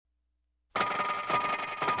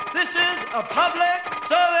a public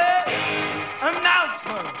service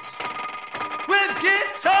announcement with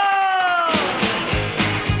guitar.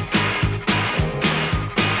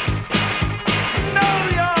 Know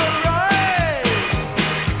your rights.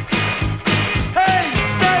 Hey,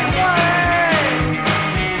 say what?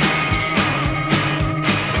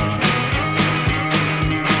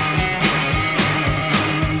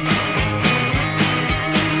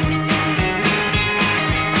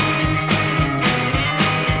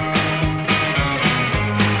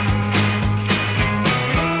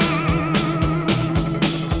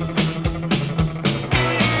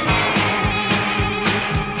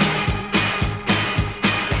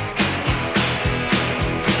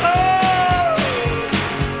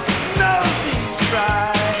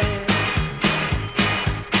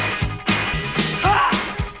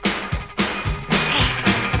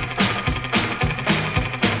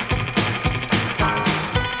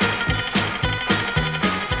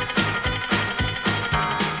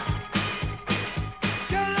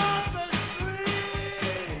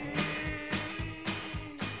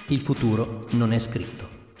 Il futuro non è scritto.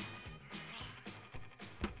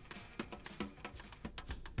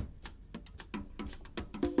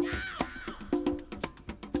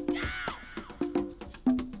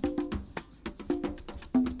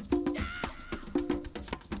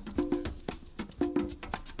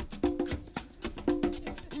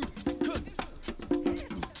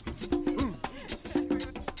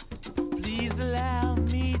 Please allow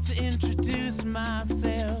me to introduce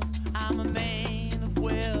myself. I'm a man of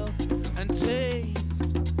wealth and taste.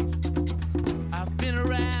 I've been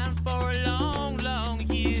around for a long, long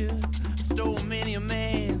year. Stole many a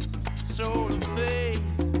man's soul and faith.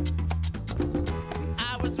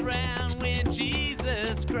 I was around when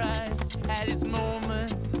Jesus Christ had his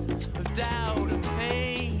moment of doubt and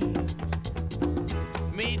pain.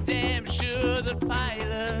 Made damn sure the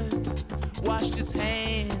pilot washed his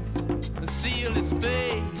hands and sealed his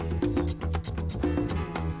face.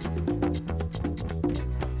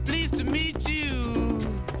 Pleased to meet you.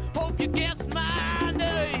 Hope you guessed my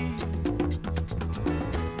name.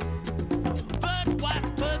 But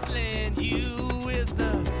what's puzzling you is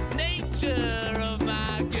the nature of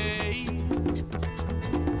my game.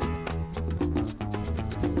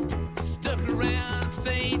 Stuck around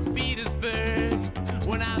St. Petersburg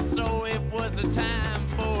when I saw it was a time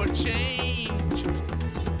for a change.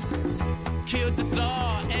 Killed the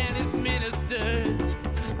Tsar and his ministers.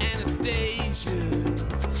 Anastasia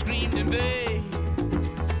screamed in vain.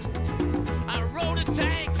 I rode a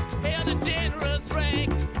tank, held a generous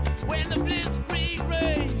rank when the blitzkrieg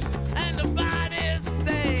raged and the bodies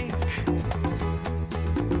stank.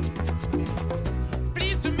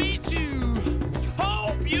 Pleased to meet you.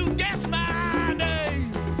 Hope you guessed my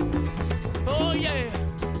name. Oh yeah.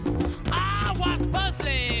 I was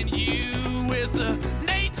puzzling you is the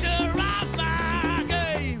nature of my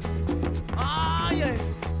game. Oh yeah.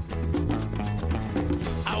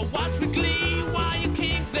 I watch with glee while you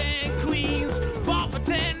kings and queens fought for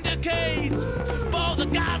 10 decades for the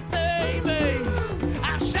gods they made.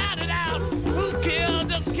 I shouted out, who killed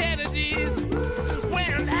the Kennedys?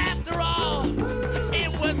 When after all,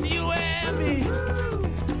 it was you and me.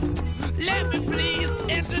 Let me please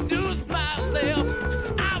introduce myself.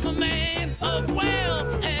 I'm a man of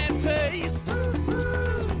wealth and taste.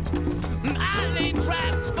 I lay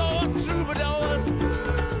traps for troubadours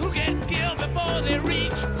who get killed before they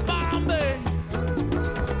reach Bombay.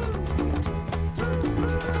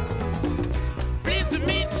 Pleased to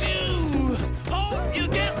meet you.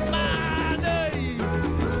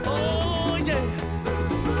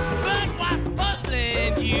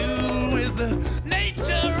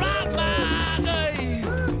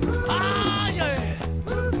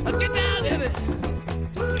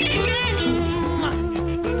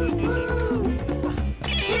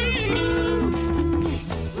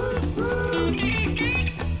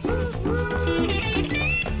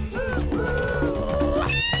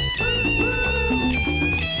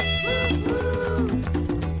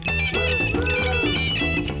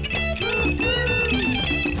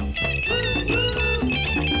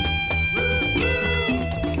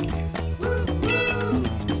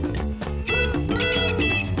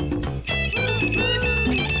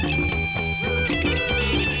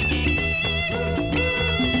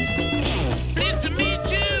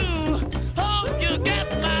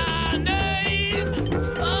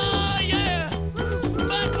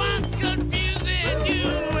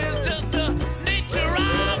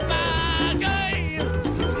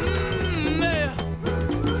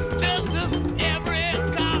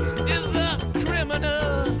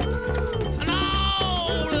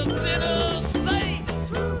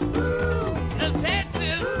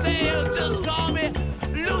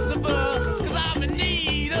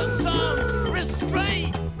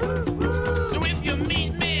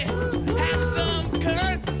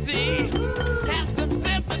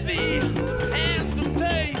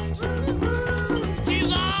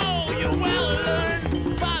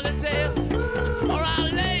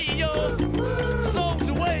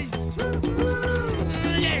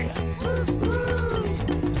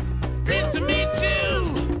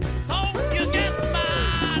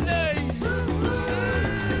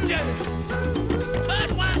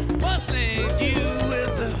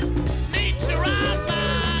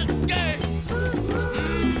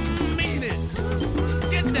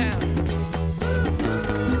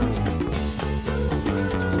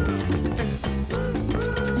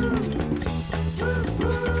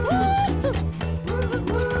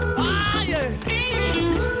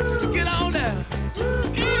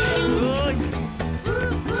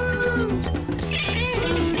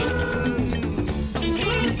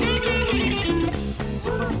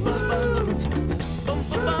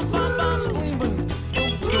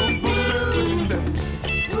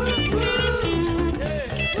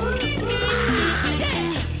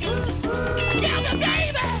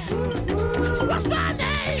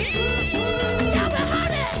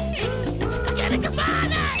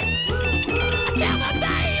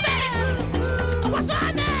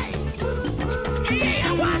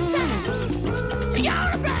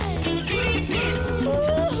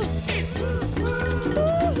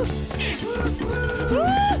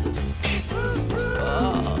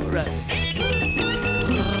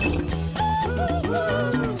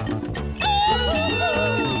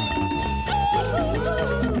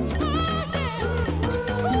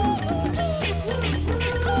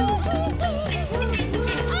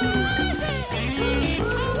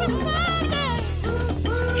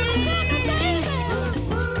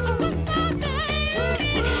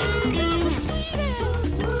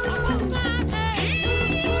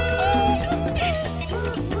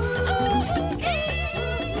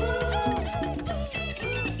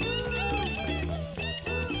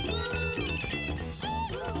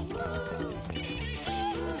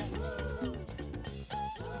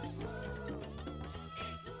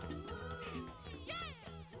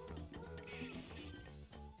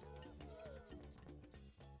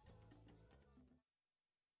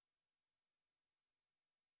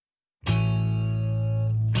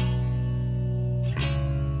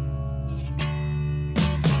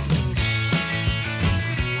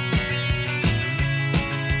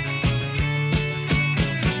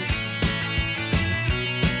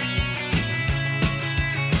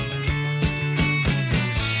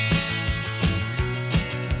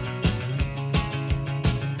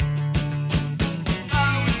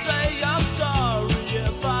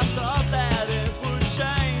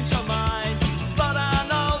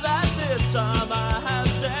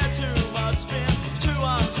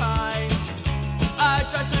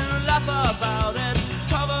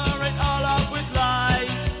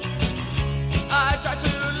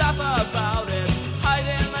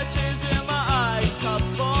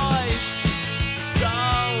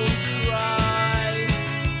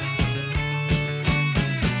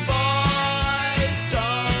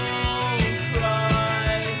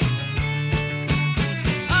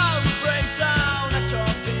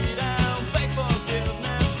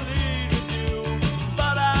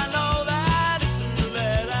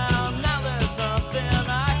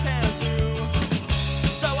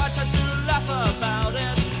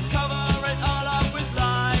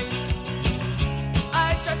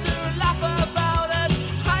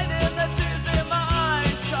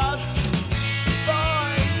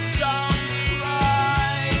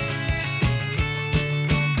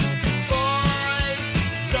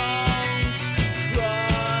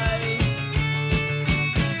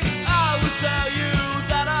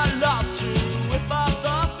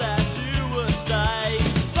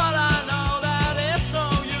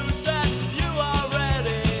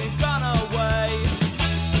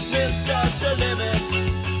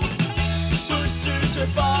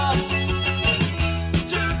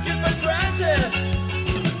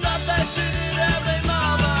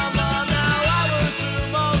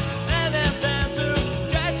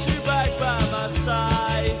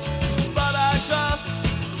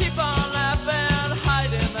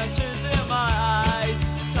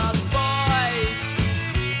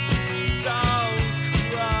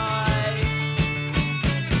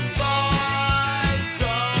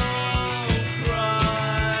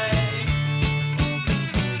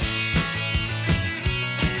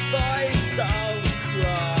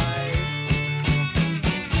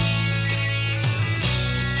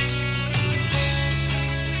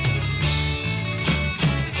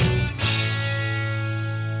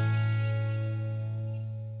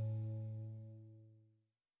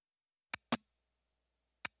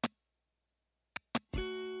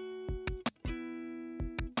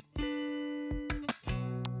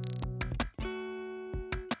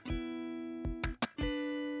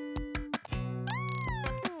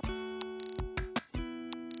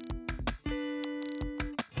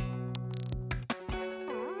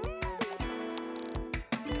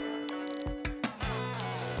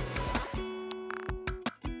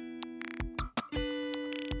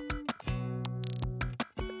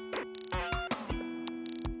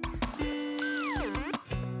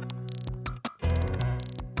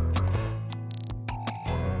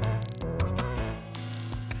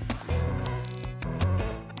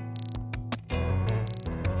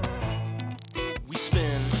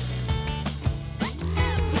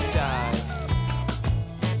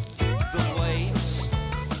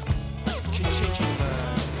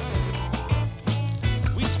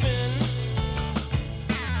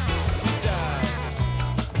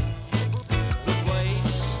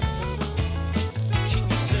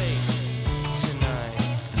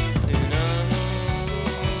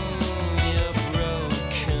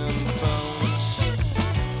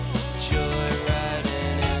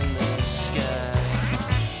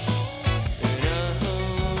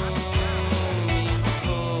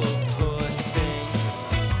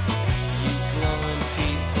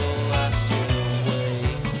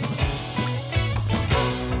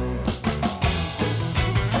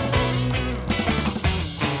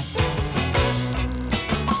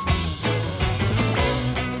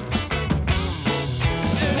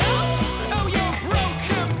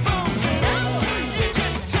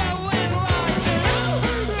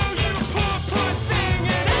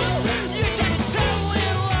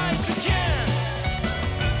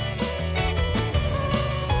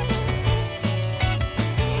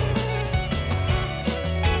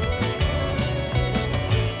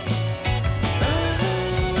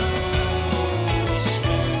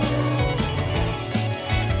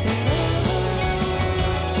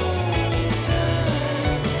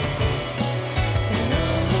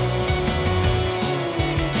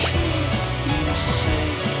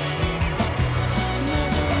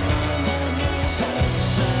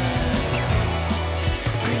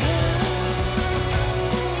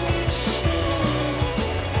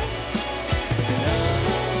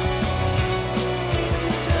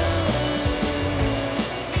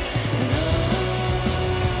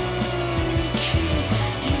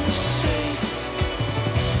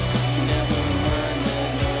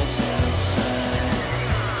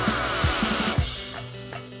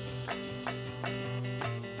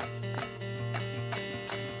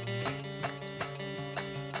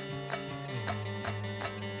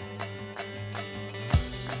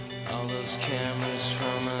 those cameras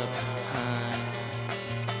from up high.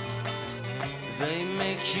 They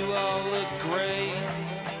make you all look great.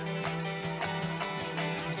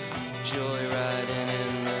 Joyriding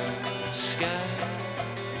in the sky.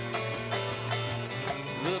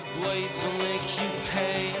 The blades will make you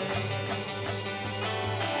pay.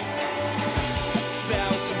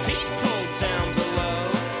 1,000 people down below.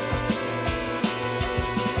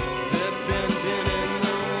 They're bending in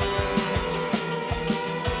the wind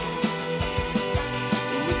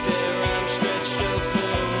with their arms stretched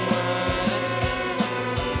open wide.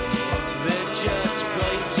 They're just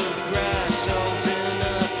blades of grass old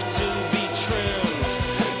enough to be trimmed.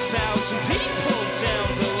 1,000 people down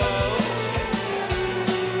below.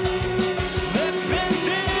 They're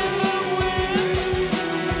bending in the wind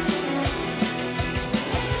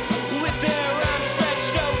with their arms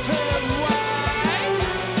stretched open wide.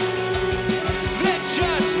 They're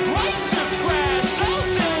just blades of grass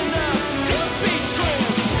old enough to be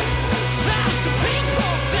trimmed. 1,000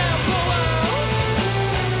 people down below.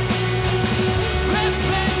 They're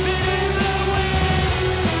bending in the wind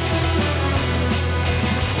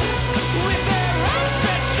with their arms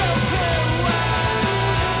stretched open wide.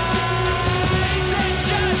 They're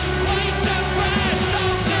just blades of grass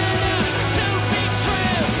old enough to be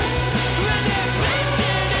trimmed. When they're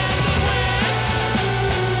bending in the wind.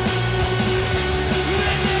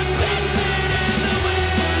 When they're bending in the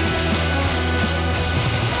wind.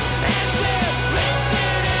 And they're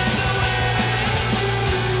bending in the wind.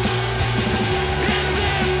 And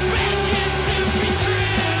they're begging to be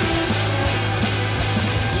trimmed.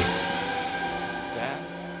 Back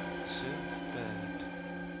to bed.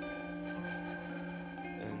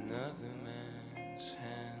 Another man's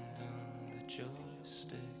hand on the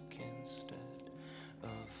joystick instead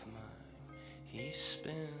of mine. He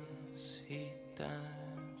spins, he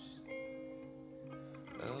dives.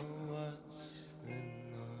 Oh, what's the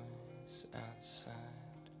noise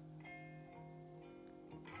outside?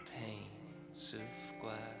 Panes of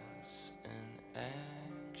glass and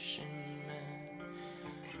action man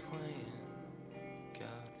playing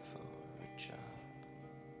God for a job.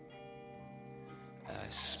 I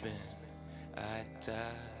spin, I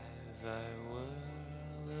dive, I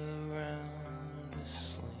whirl around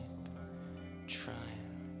asleep, trying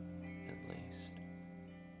at least.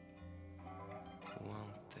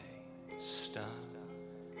 Won't they stop,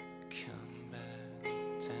 come back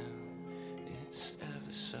down? It's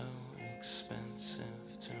ever so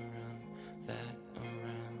expensive to run that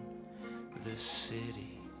around. The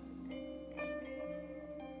city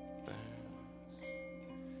burns,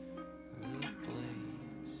 the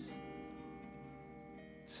blades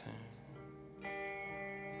turn.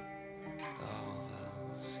 All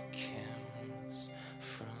those cameras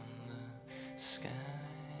from the sky,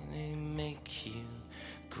 they make you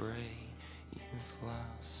gray. You've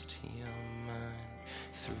lost your mind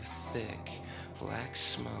through thick black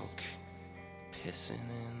smoke, pissing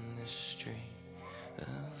in the street,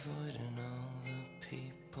 avoiding all the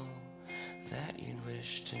people that you'd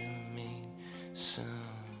wish to meet some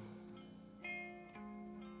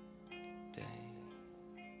day.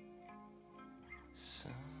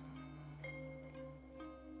 Someday.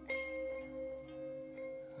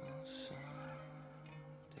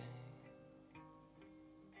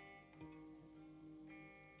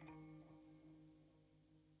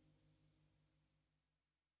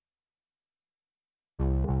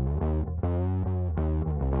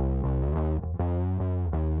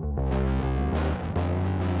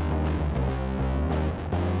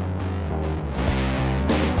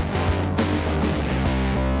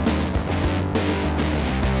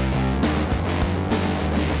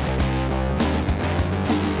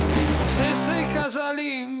 Se sei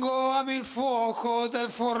casalingo, ami il fuoco del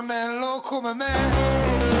fornello come me.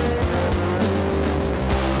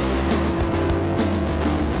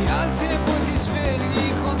 Ti alzi e poi ti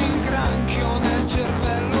svegli con il granchio nel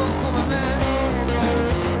cervello come me.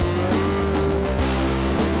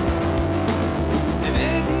 E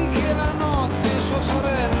vedi che la notte e sua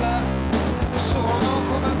sorella sono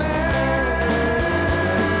come me.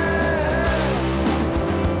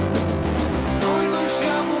 Noi non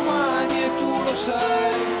siamo umani e tu lo sai.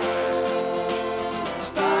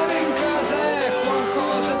 Stare in casa è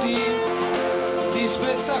qualcosa di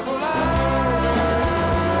spettacolare.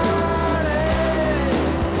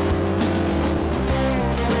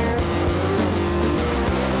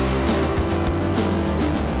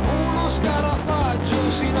 Uno scarafaggio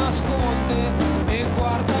si nasconde e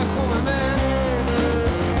guarda come me.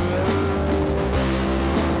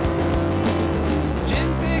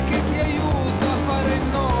 Gente che ti aiuta a fare il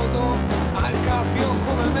nodo al cappio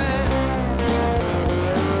come me.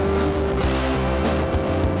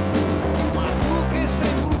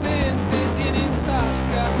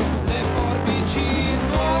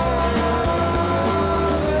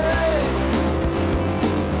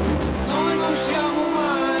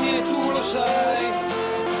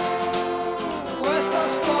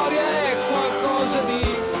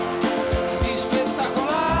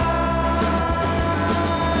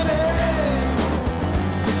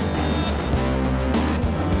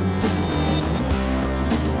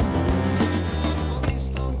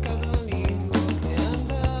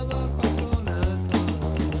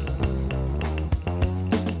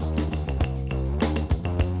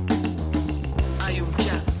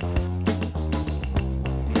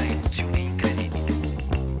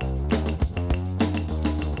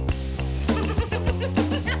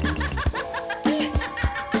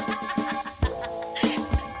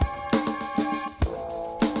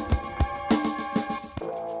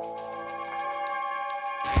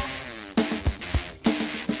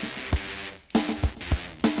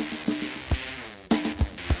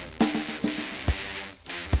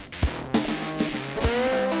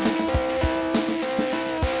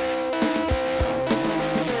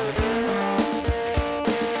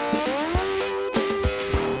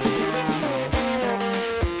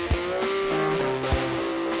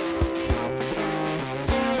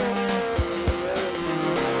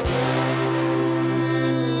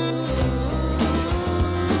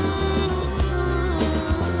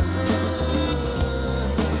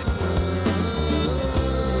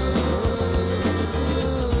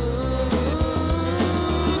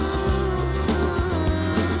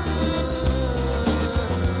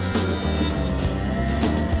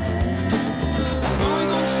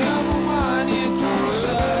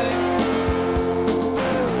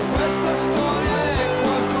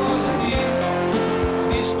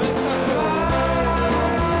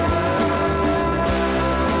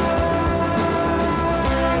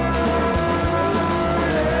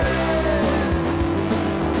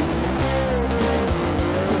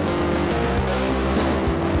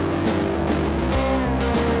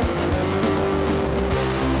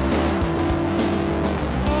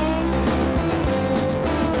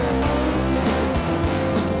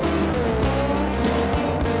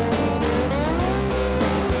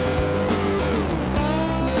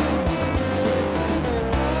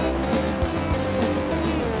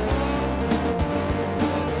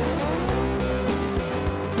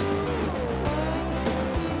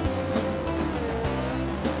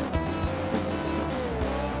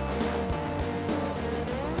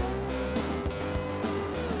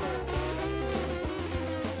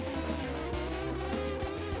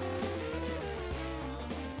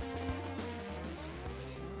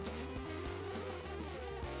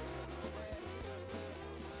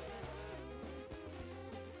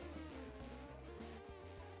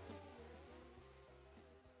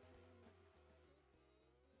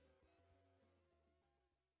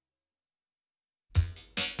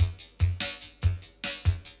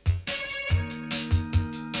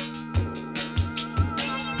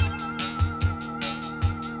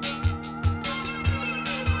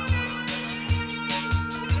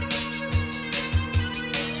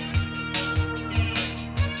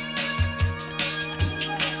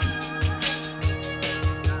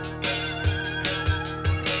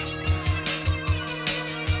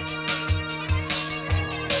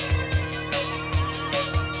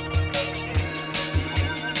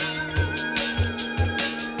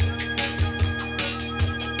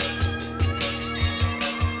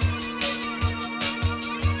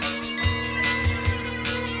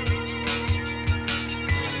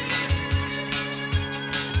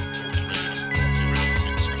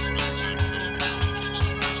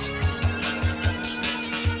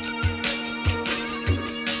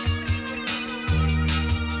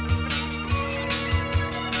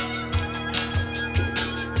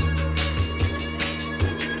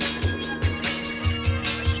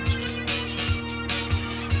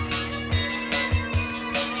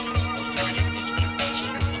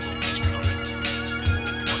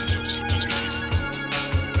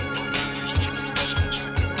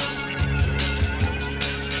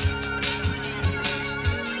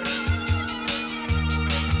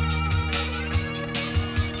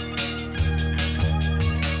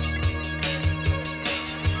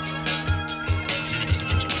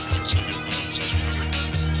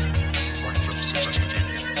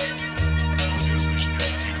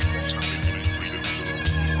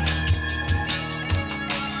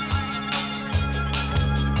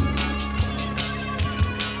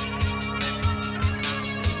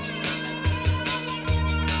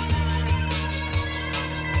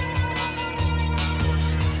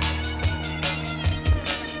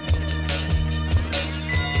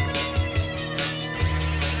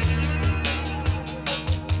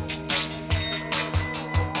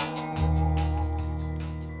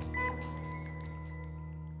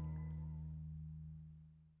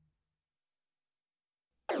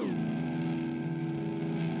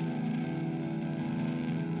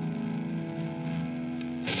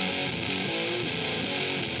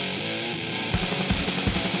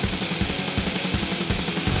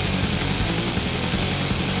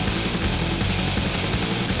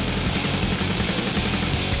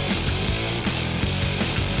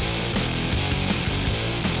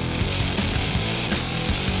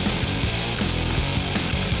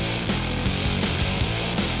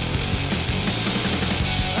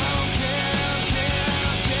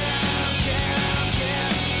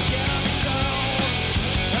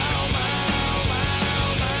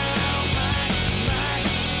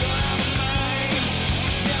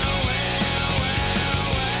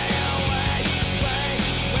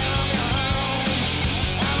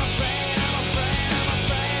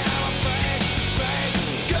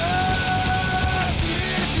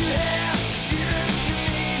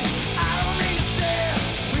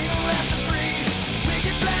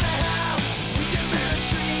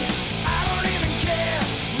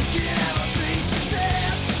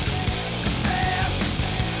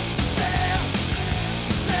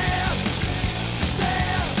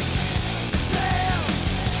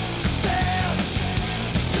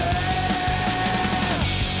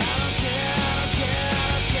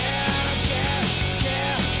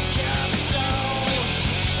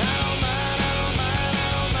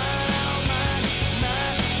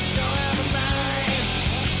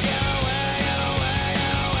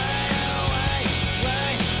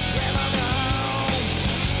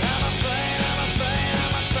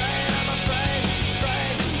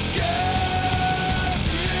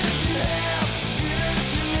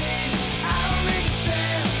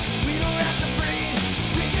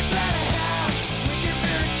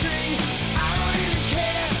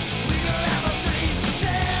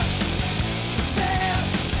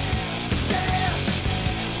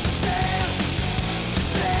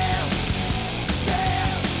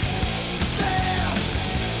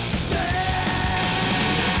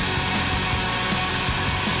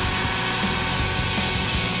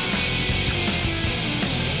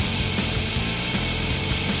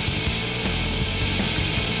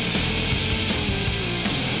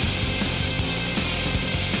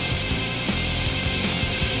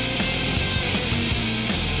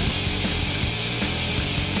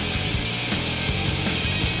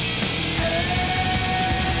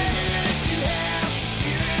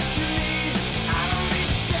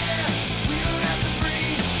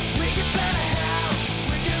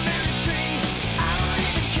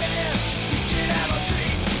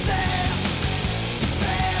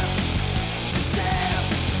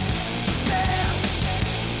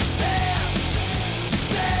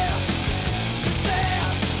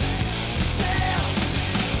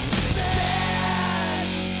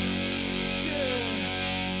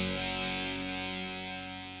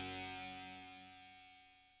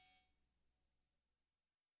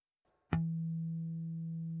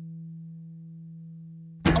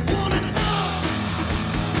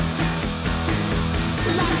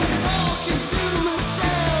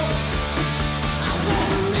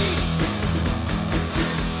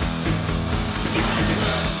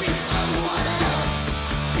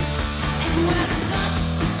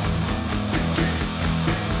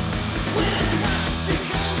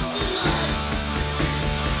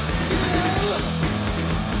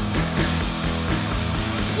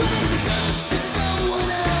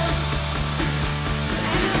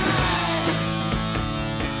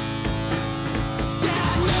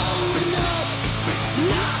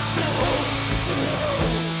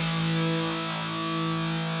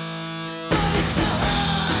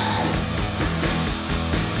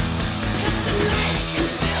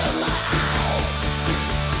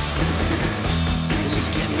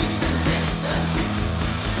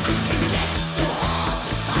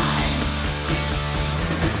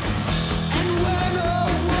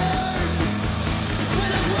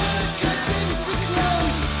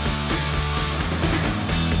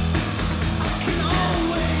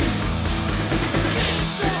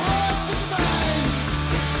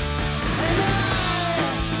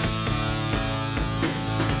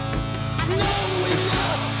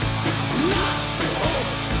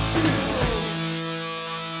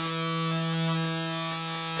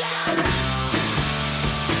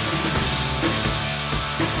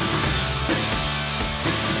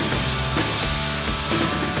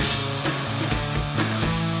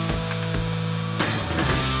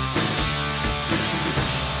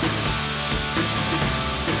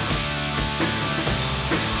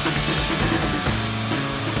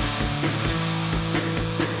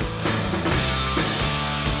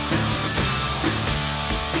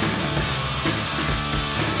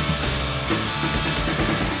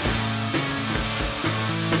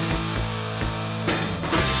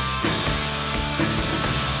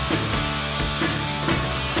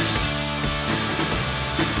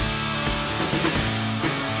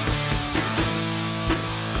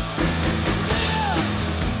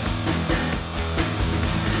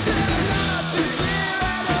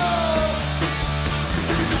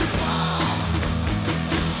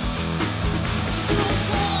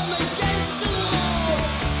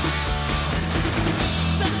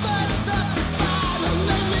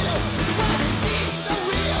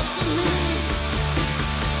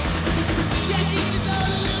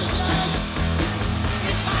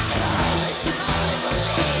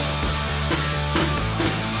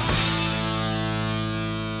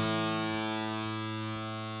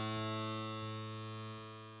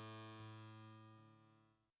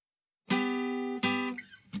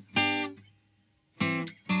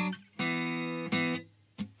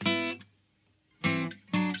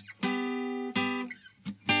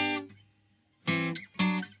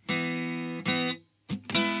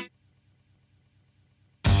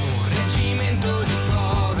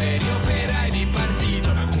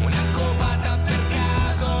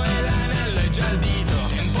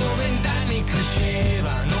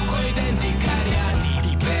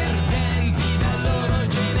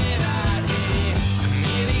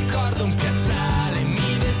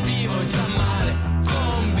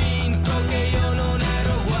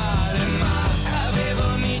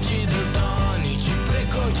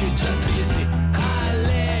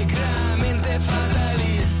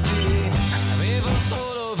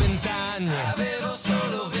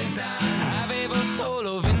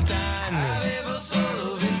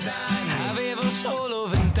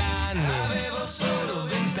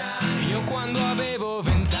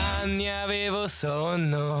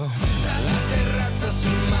 sonno. Dalla terrazza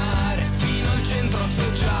sul mare fino al centro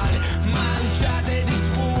sociale, mangiate di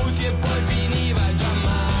sputi e poi finiva già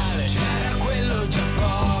male. C'era quello già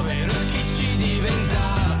povero e chi ci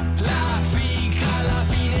diventava, la fica alla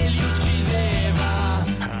fine li uccideva.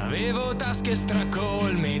 Avevo tasche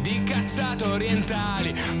stracolme di cazzate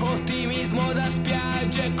orientali, ottimismo da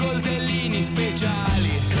spiaggia e coltellini speciali.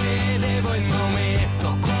 Credevo in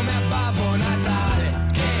Maometto come a Babbo Natale,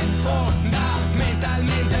 che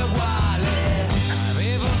fondamentalmente è uguale.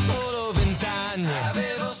 Avevo solo 20 anni,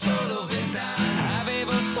 avevo solo 20 anni,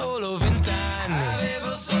 avevo solo 20 anni,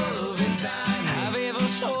 avevo solo 20 anni, avevo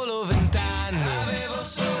solo 20 anni, avevo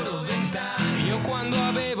solo 20 anni. Io quando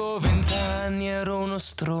avevo 20 anni ero uno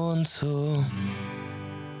stronzo.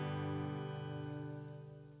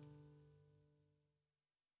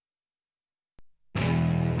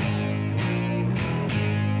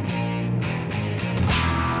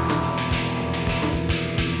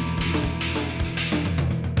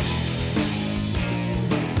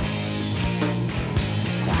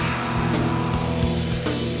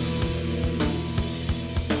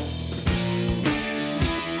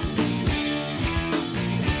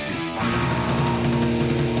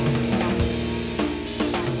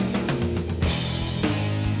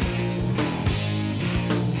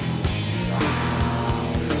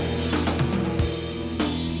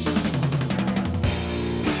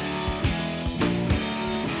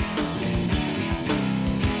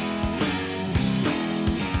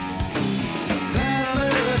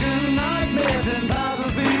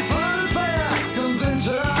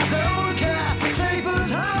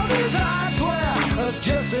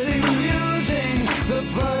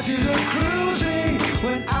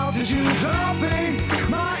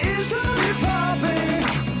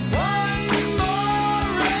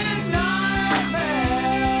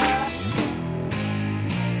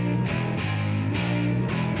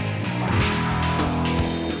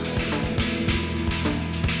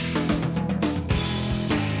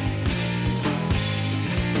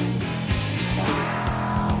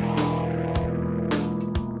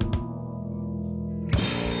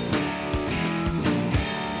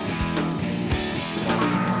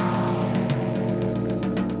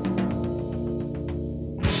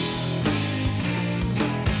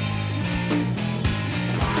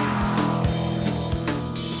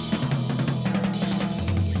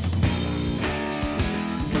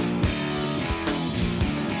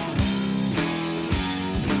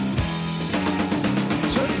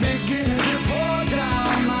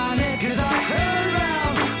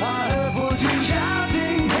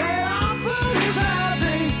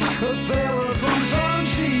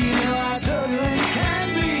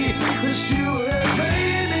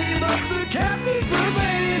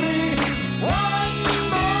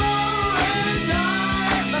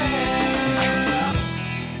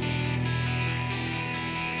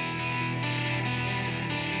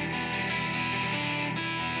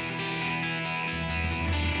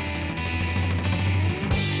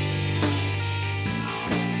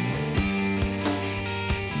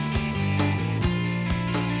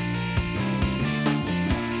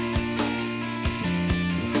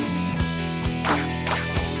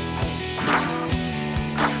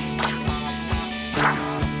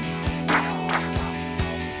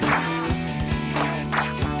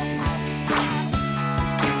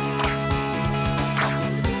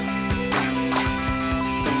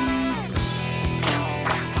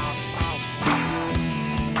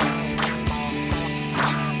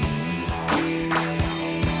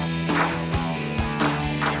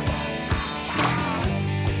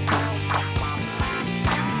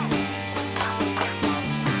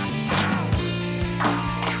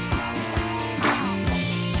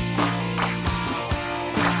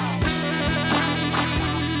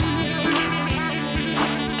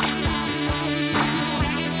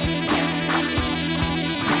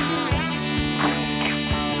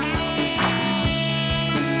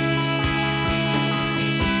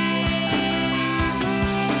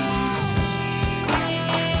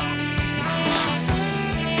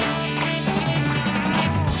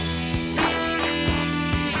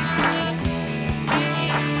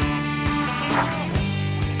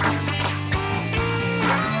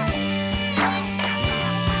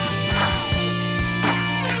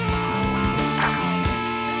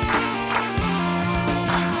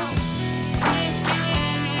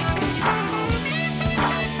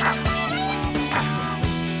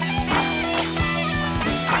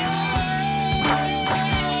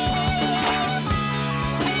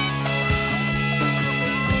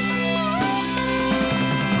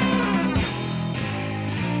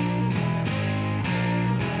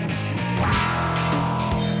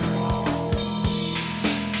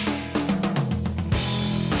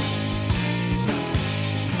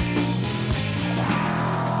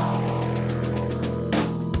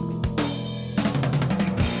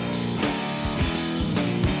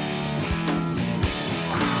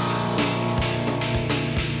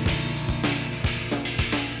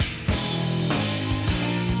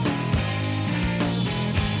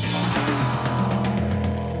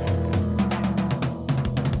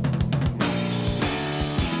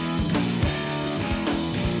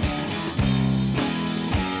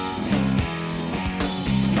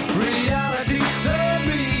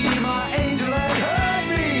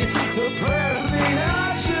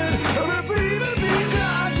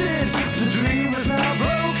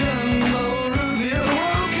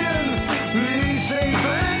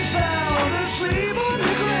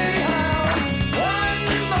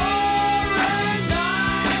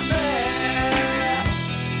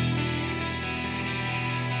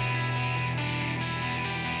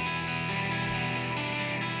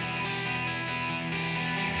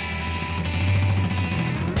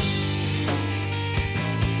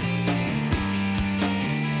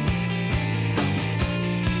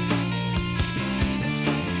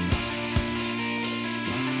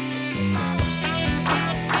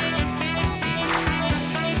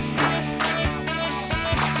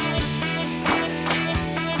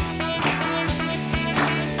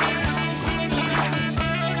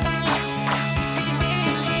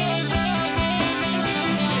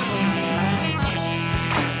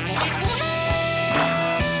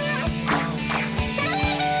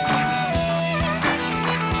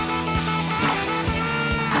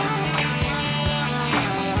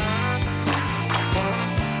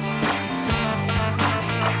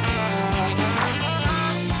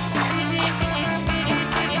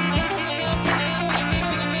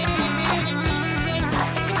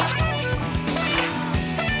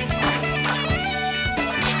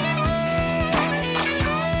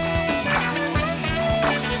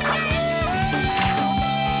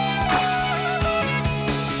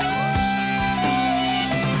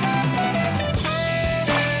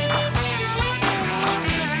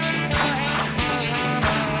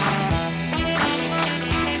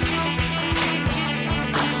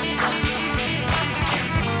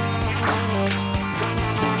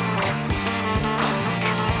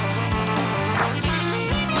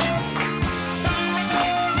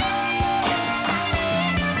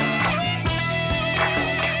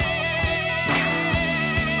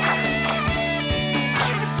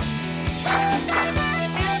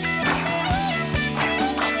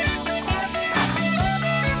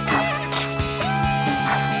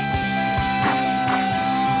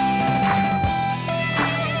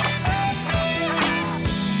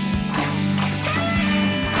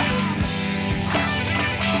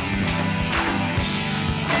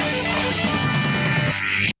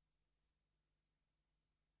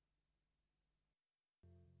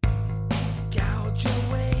 gouge your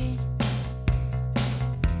way.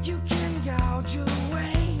 You can gouge your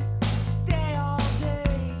way. Stay all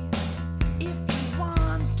day if you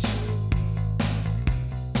want to.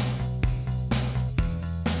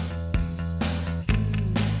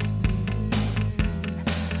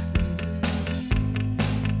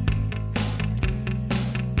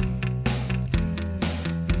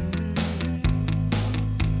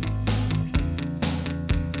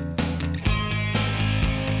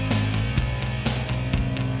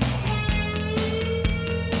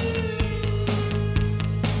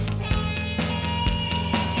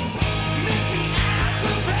 Missing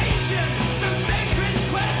aggravation, some sacred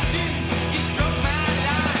questions. You struck my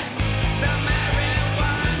lights, some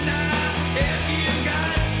marijuana. If you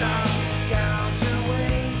got some, gouge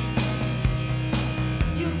away.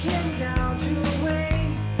 You can gouge away.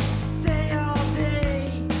 Stay all day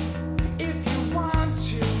if you want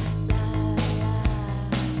to.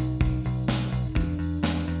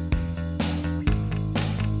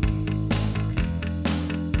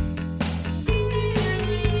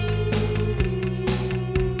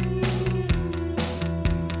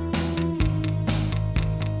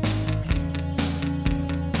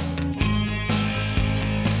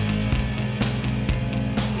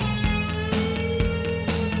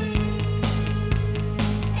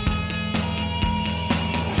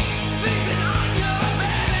 Sleeping on your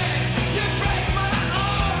belly, you break my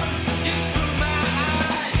arms, you screw my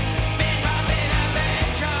eyes. Been robbing a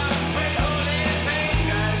bacon with holy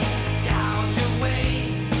fingers. Gouge away.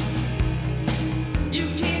 You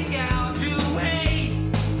can gouge away.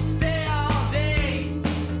 Stay all day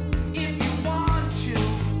if you want to.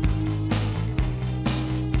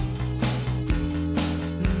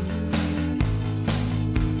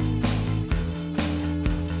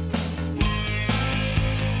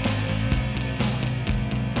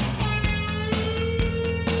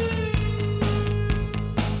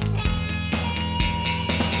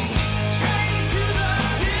 Train to the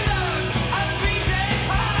pillars, a 3-day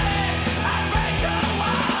party. I break the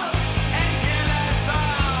walls and kill us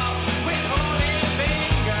all with holy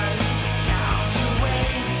fingers. Gouge away.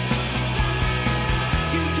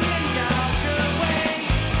 You can gouge away.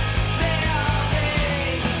 Stay all day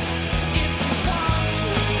if you want to.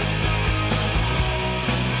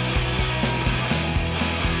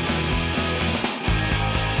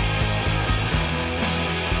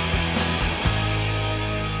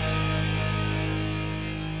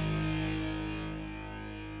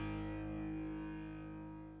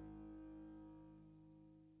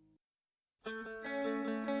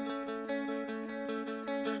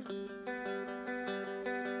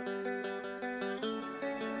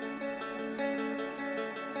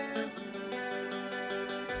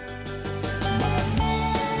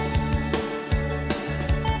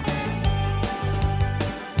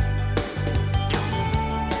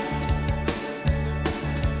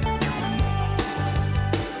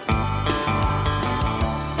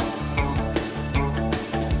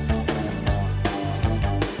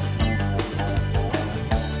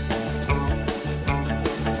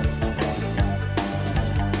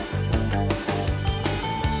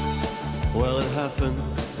 Well, it happened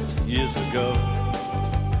years ago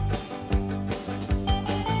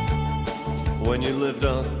when you lived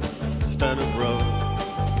on Stanhope Road.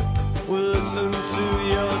 We listened to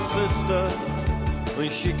your sister when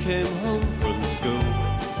she came home from school,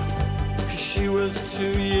 'cause she was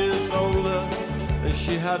 2 years older and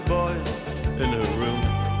she had boys in her room.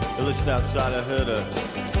 At least outside I heard her,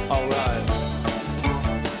 alright.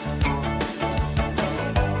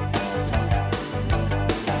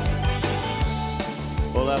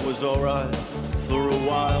 Well, that was alright for a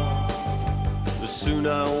while, but soon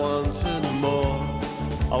I wanted more.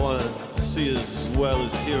 I wanted to see as well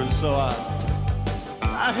as hear, and so I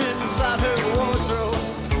hid inside her wardrobe,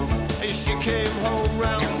 and she came home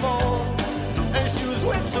round 4, and she was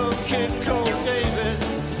with some kid called David,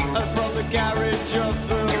 from the garage up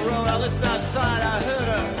the road. I listened outside, I heard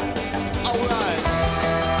her, alright.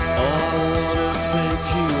 Oh, I wanna take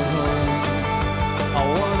you home, I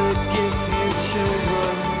wanna give you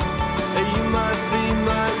children, and you might be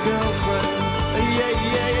my girlfriend. Yeah,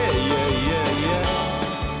 yeah, yeah, yeah, yeah, yeah.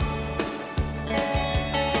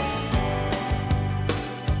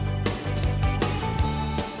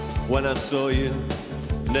 When I saw you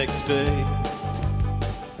next day,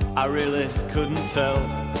 I really couldn't tell,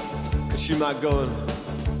 'cause she might go and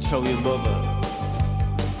tell your mother.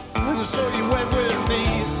 And so you went with me,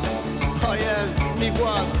 oh yeah, me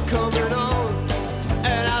was coming on,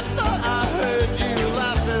 and I thought I heard you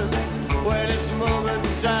laughing when it's mom and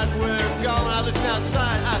dad were gone. I listened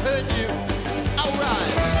outside, I heard you,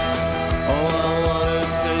 alright. Oh, I wanna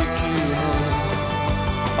take you home,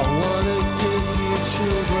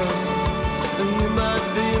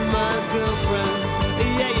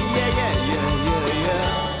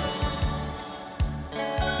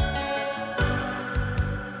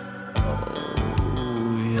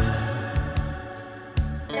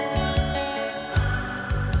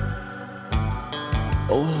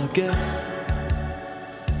 guess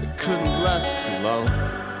it couldn't last too long.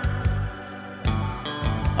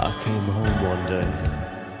 I came home one day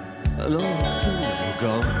and all the things were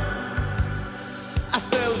gone. I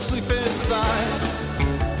fell asleep inside,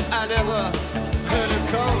 I never heard it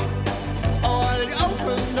come. Oh, I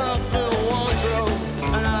opened up the wardrobe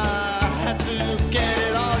and I had to get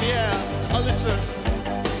it on, yeah. Oh, listen,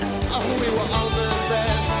 we were on the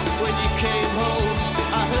bed when you came home.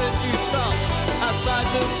 I heard you stop outside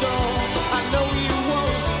the door. I know you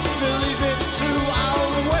won't believe it's true.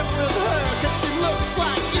 I'll went with her cause she looks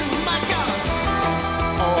like you, my God.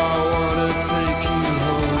 Oh, I wanna take you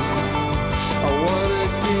home. I wanna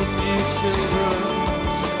give you children.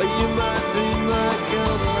 You might be my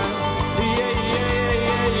girlfriend. Yeah, yeah,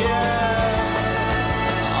 yeah, yeah.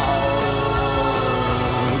 Oh.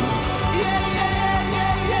 Yeah, yeah,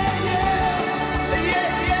 yeah, yeah, yeah. Yeah,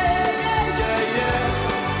 yeah, yeah, yeah, yeah.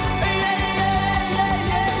 Yeah, yeah, yeah,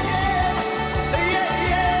 yeah, yeah. Yeah,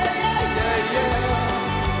 yeah, yeah, yeah, yeah.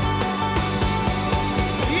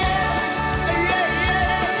 Yeah, yeah,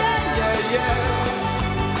 yeah, yeah, yeah.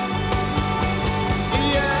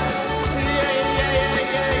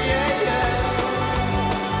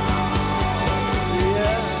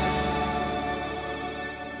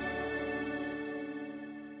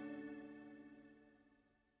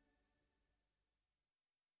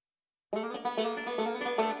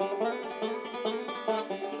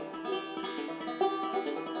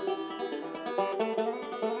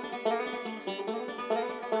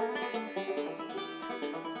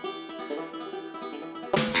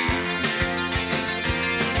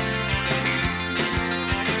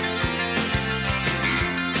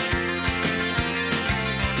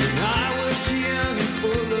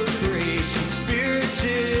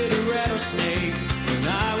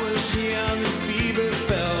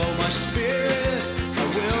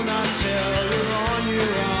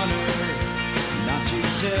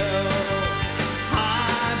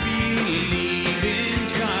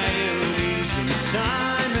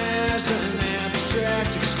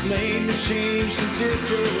 Change the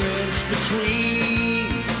difference between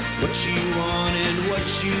what you want and what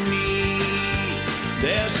you need.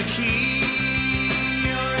 There's a key,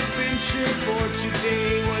 your adventure for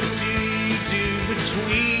today. What do you do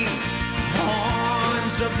between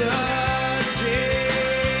horns of the day?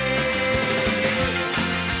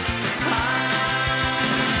 I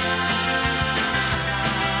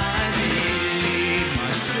believe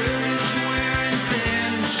my shirt is wearing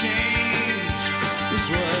thin and change is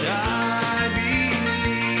what I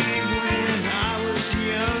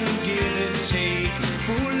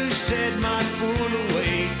said my fool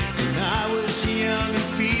awake. When I was young and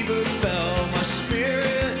fever fell my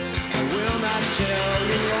spirit, I will not tell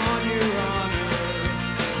you on your honor.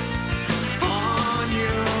 On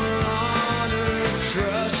your honor,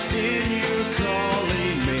 trust in your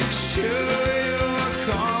calling. Make sure your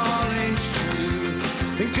calling's true.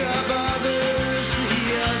 Think of others, the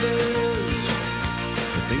others.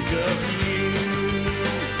 Think of you.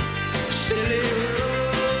 Silly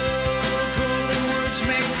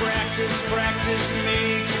practice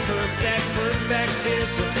makes perfect. Perfect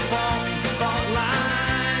is a fault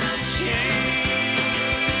lines change.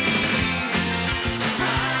 I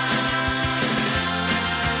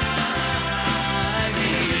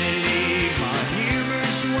believe my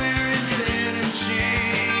humor's wearing thin and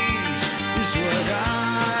change is what I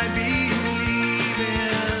believe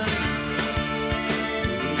in.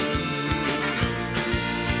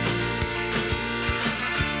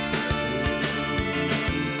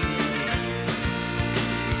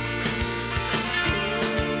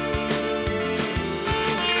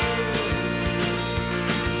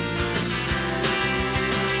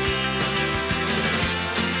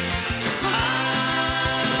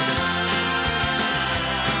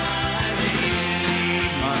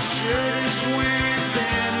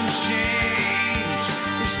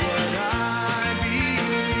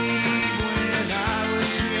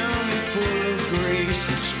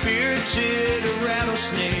 Spirited a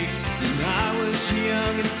rattlesnake. When I was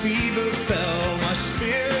young and fever fell my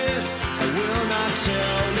spirit, I will not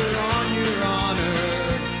tell you on your honor.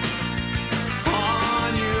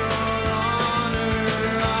 On your honor,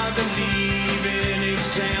 I believe in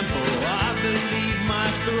example. I believe my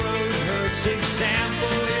throat hurts.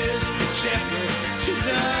 Example is the checker to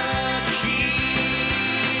the key.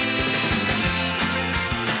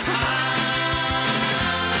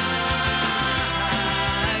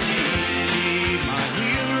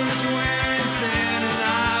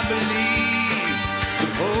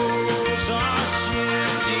 Are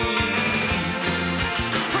shifting.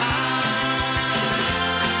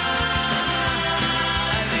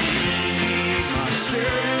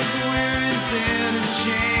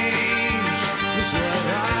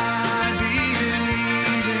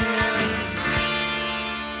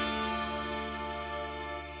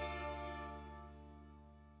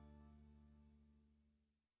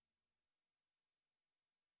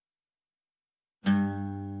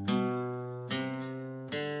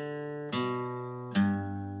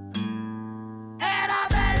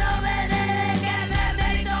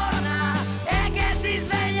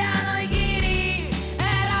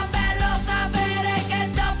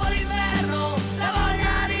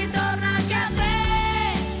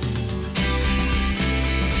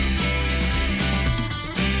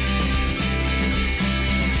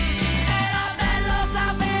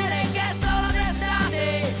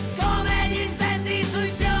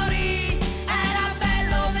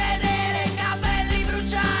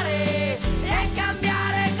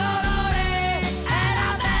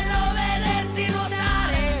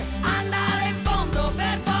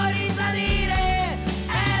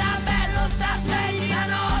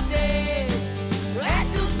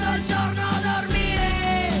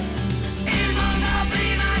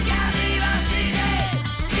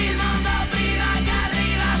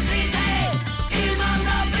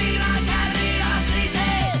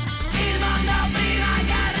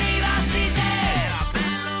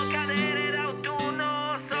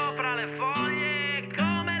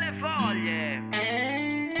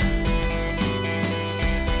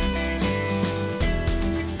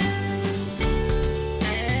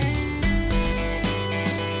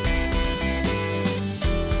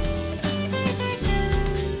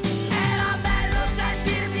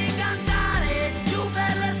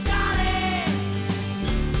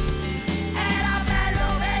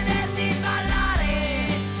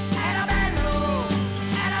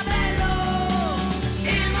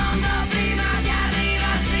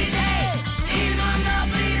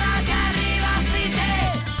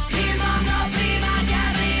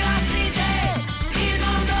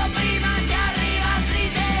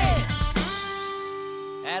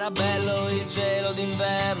 il cielo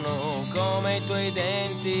d'inverno come i tuoi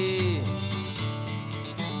denti.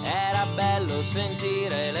 Era bello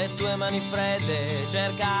sentire le tue mani fredde,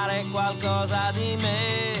 cercare qualcosa di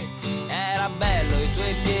me. Era bello i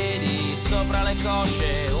tuoi piedi sopra le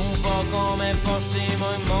cosce, un po' come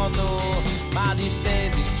fossimo in moto, ma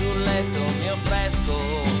distesi sul letto mio fresco,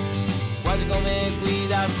 quasi come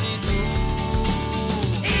guidassi tu.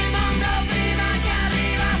 Il mondo prima che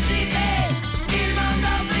arrivassi te, il mondo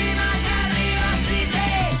prima che arrivassi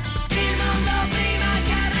te, il mondo prima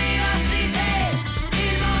che arrivassi te,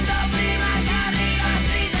 il mondo prima che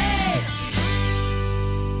arrivassi te.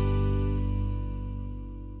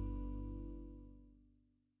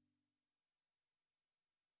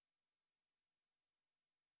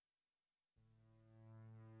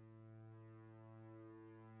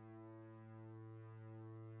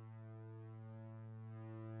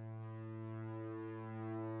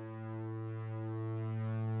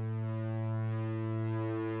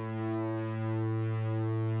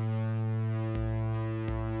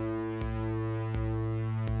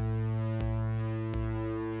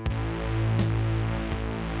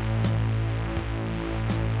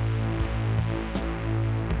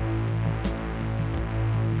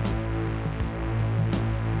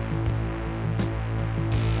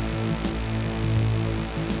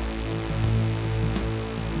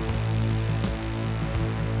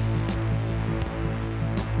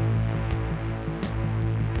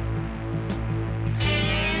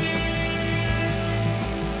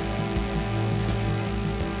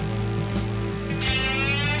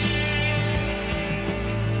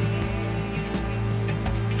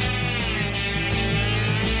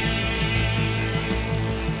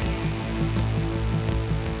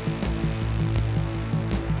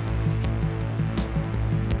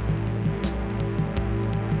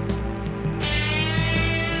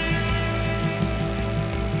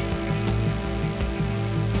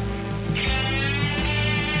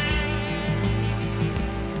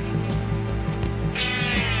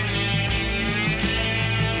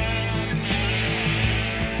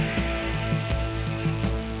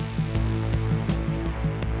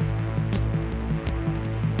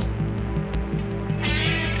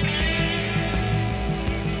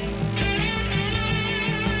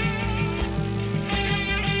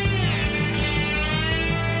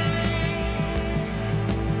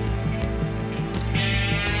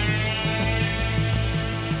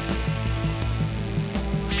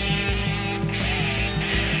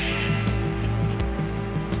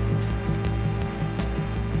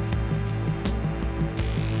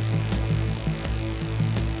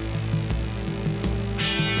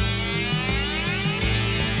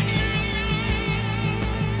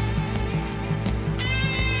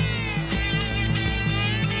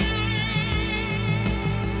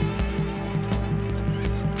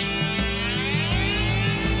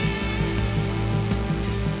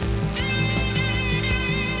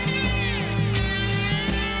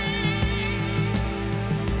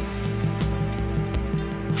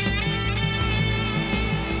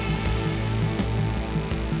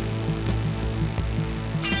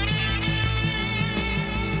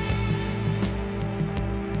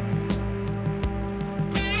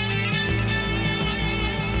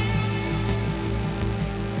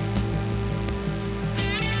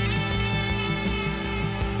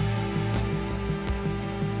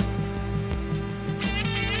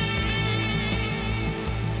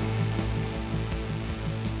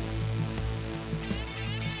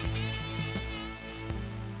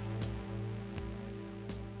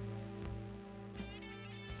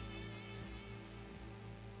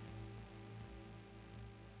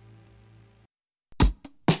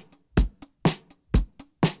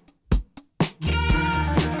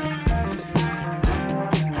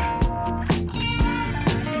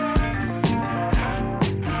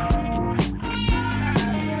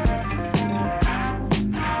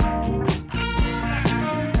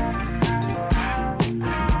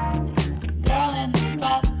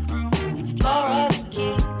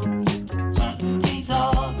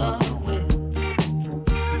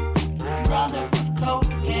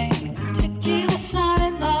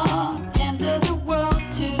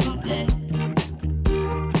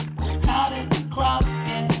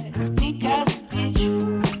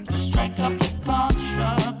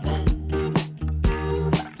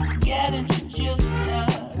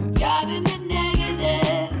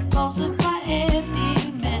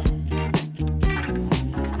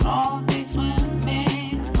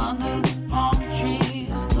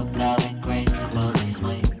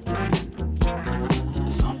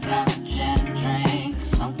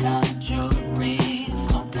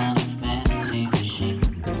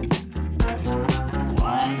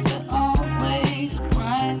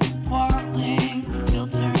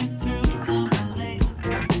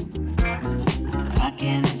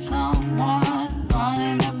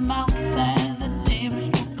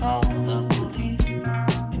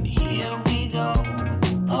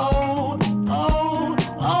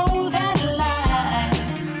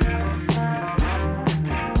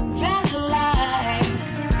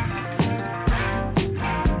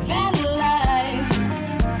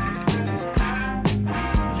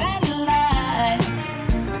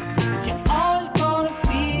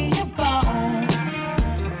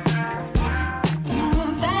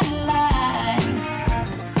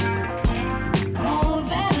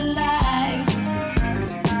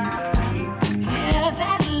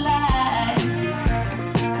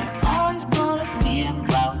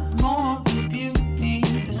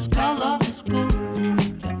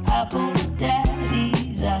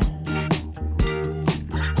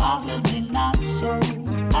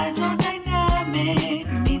 me,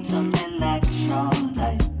 need some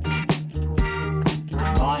electrolyte.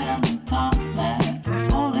 Boy, I'm the top man,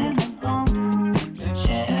 all in the home.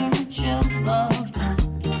 Cherry chill love now.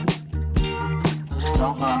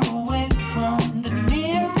 So far away from the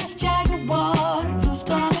nearest jaguar, who's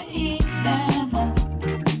gonna eat them all?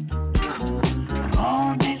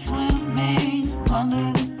 All day swimming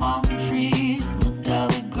under the palm trees, looked how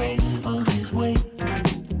it gracefully sway.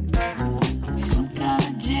 Some kind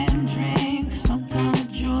of gin drink, some kind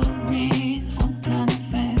of jewelry, some kind of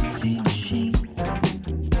fancy machine.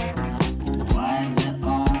 Why is it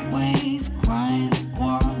always crying,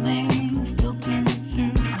 quarreling, filtering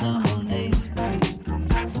through the haze?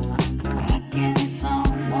 Whacking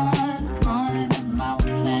someone on the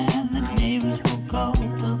mountain, the neighbors will call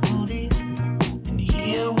the police. And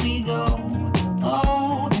here we go.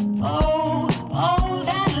 Oh, oh, oh,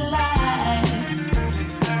 that life.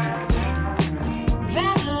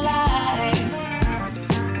 That life.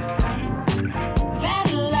 That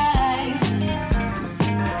life.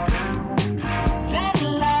 That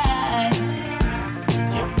life.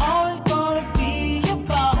 You're always gonna be your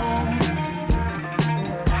bone.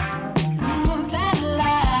 That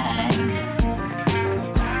life.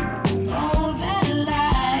 Oh, that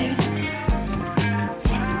life.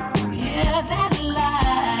 Yeah, that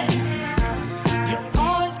life. You're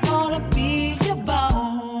always gonna be your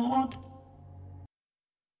bone.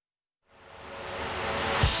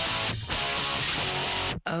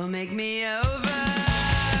 Oh, make me over.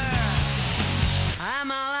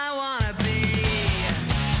 I'm all I wanna be.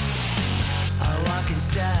 A walking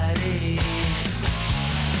study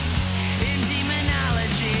in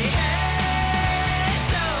demonology. Hey,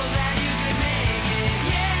 so glad you could make it.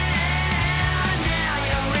 Yeah, now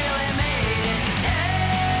you really made it.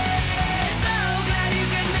 Hey, so glad you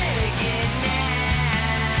could make it now.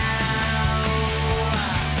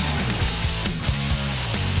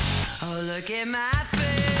 Oh, look at my face.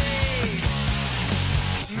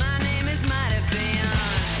 My name is might have been.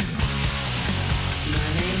 My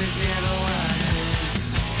name is never was.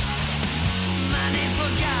 My name's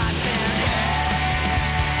forgotten.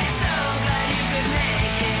 Hey, so glad you could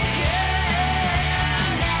make it. Yeah,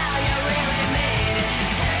 now you really made it.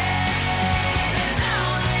 Hey, there's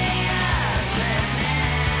only us left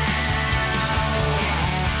now.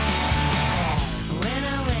 When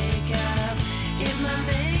I wake up in my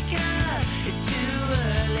makeup, it's too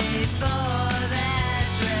early for that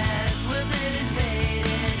dress. Wilted and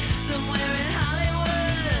faded, somewhere in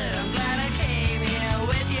Hollywood. I'm glad I came here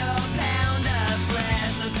with your pound of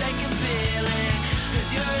flesh. No second feeling, 'cause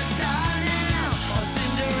you're a star now. Oh,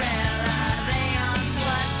 Cinderella, they aren't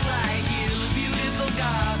sluts like you. Beautiful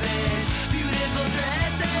garbage, beautiful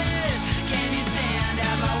dresses. Can you stand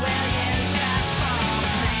up or will you just fall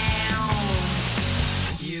down?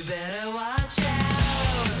 You better watch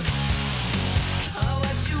out. Oh,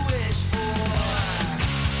 what you wish for,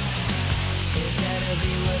 it better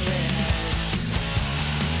be worth it.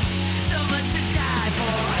 So much to die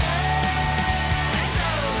for. Hey, so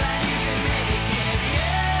glad you could make it.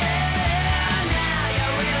 Yeah, now you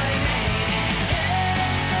really made it. Hey,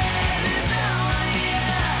 there's only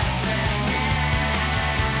us left now.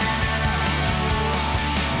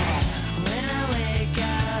 When I wake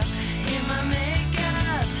up in my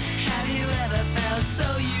makeup, have you ever felt so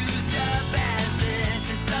used up as this?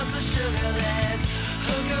 It's also sugarless.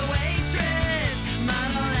 Hooker, waitress,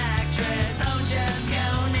 model, actress. Oh, just go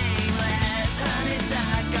nameless.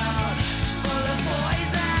 Honeysuckle, she's full of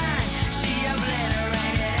poison. She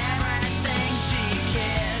obliterated everything she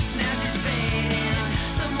kissed. Now she's fading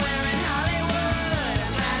somewhere in Hollywood.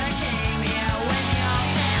 I'm glad I came here with your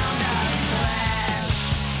pound of flesh.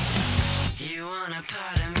 You want a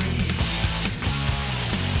part of me?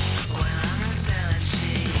 Well, I'm not selling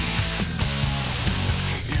cheap.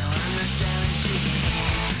 No, I'm not selling cheap.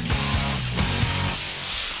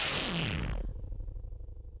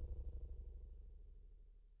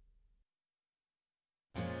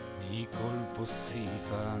 Di colpo si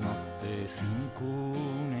fa notte, si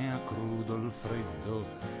incunea crudo il freddo,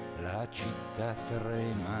 la città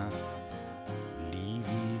trema,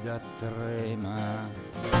 livida trema.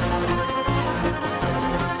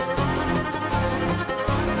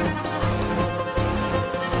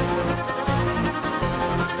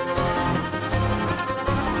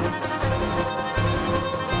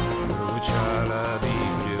 Brucia la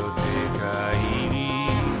biblioteca, i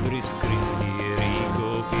libri scritti e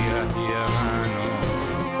ricopiati a mano.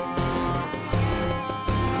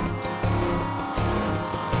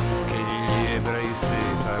 Che gli ebrei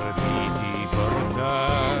sefarditi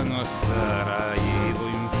portano a Sarajevo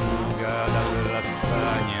in fuga dalla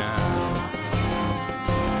Spagna.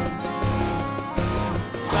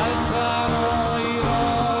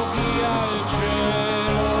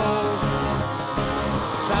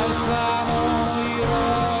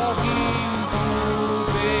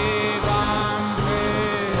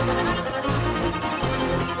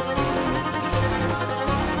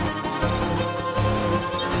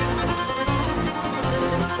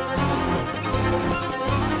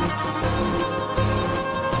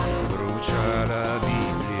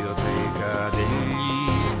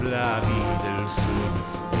 del sud,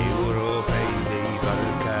 europei dei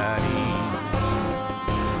Balcani.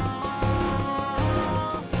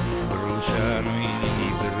 Bruciano i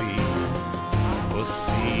libri,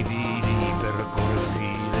 possibili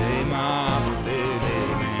percorsi, le mappe,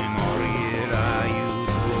 le memorie,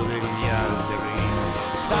 l'aiuto degli altri.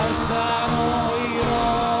 S'alzano i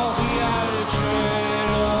roghi al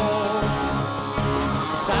cielo,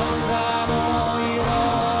 s'alzano i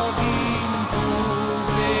roghi in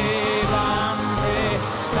tube vampe,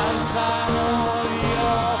 s'alzano gli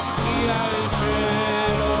occhi al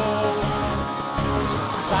cielo,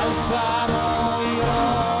 s'alzano i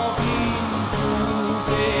roghi in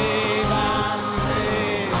tube vampe.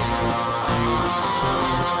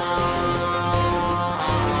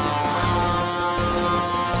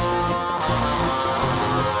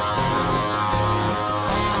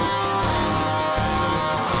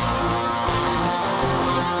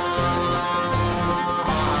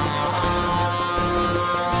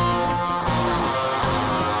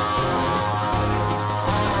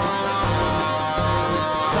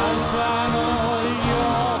 S'alzano gli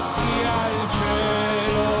occhi al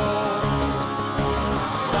cielo,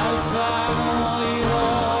 s'alzano i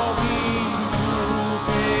roghi in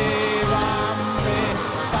tube vampe,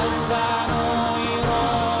 s'alzano i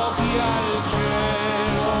roghi al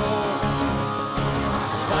cielo,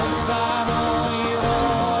 s'alzano i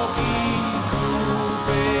roghi in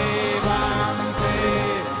tube vampe.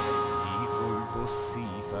 Di colpo si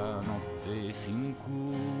fa notte, si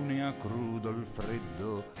incunea crudo il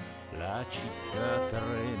freddo, la città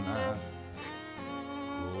trema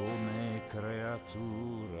come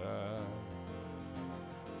creatura.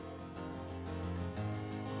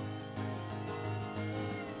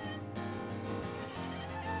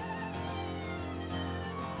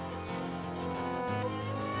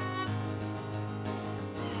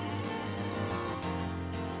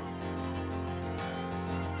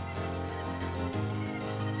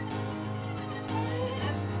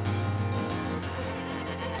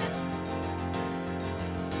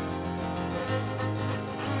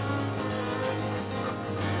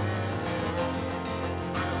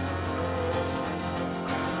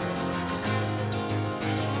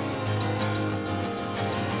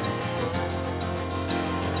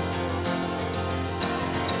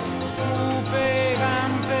 Cupe,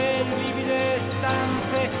 vampe, livide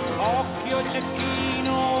stanze, occhio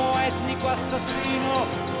cecchino, etnico assassino,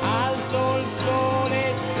 alto il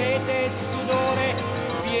sole, sete e sudore,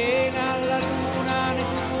 piena la luna,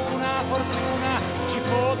 nessuna fortuna, ci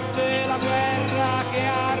fotte la guerra che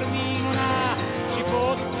armi non ha, ci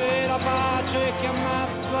fotte la pace che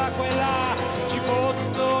ammazza quella, ci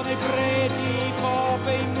fottono i preti,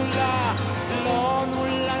 pope in nulla, l'ONU,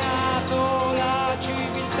 la NATO, la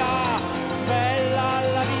civiltà, bella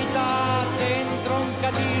la vita dentro un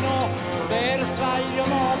catino, bersaglio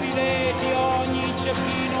mobile di ogni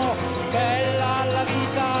cecchino, bella la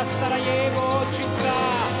vita Sarajevo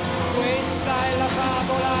città, questa è la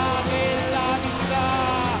favola della vita.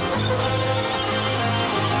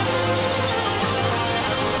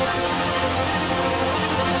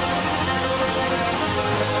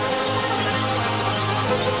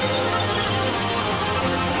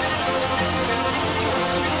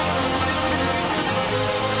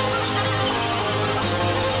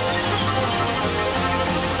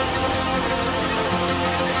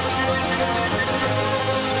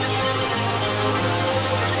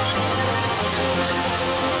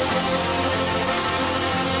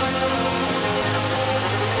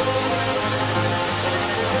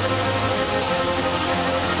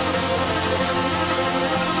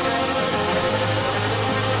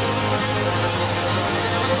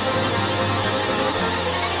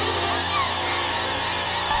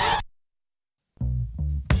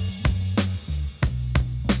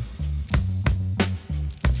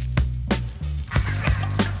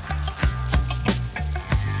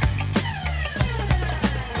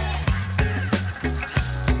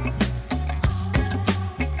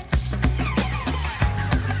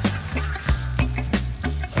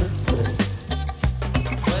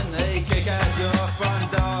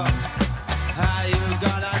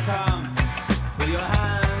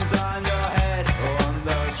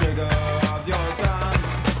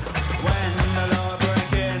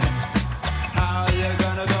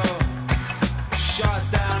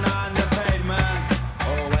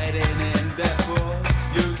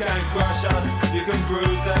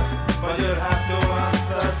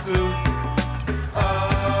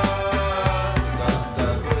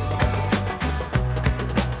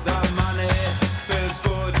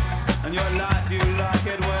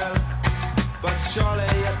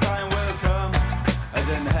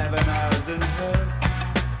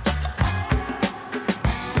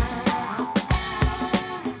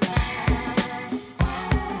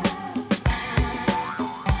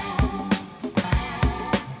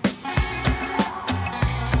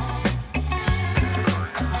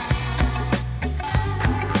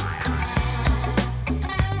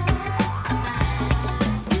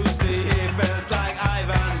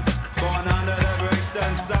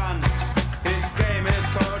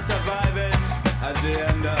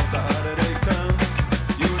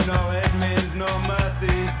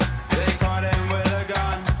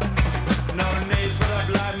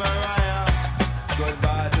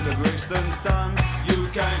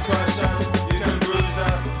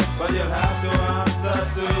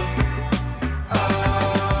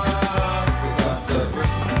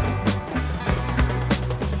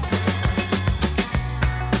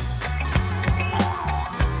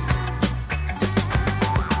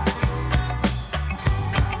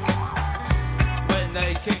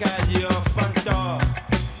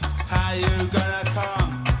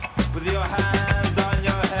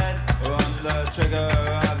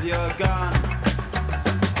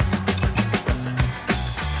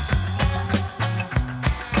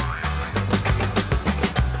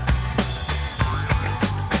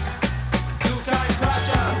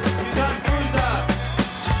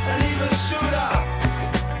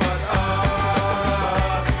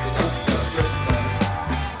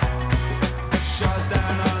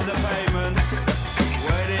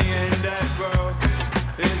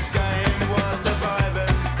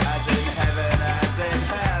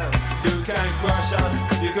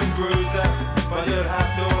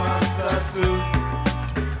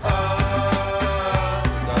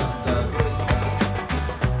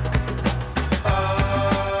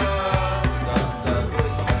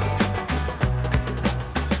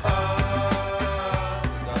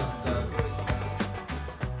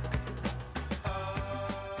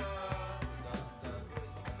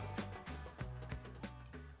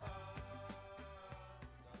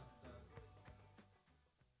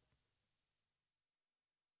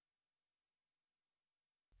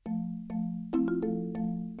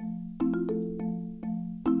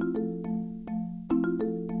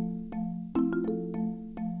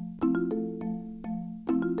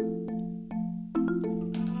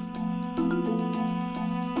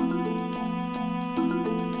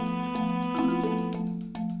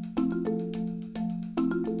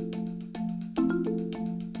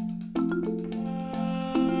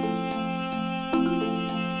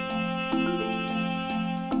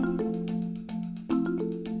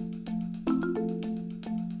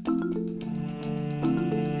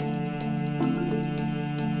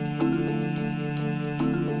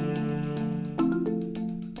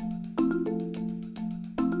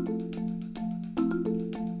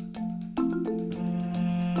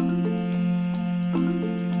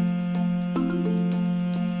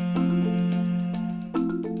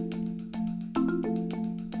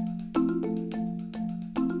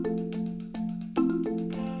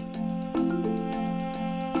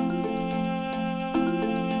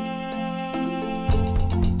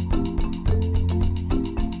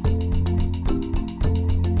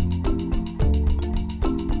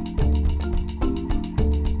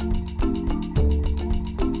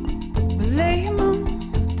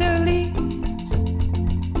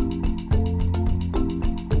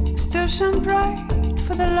 still shine bright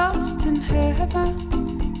for the lost in heaven,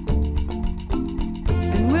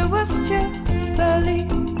 and we will still believe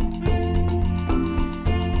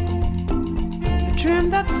a dream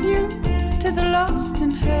that's new to the lost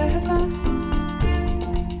in heaven,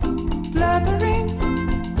 blabbering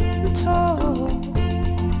and tall.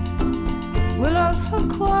 We'll all fall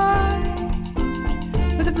quiet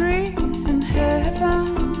with a breeze in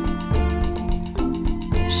heaven,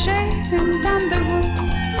 shaving down the wood,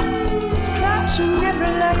 scratching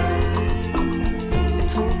every layer.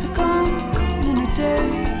 It will be gone in a day.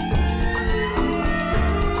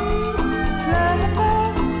 Clever,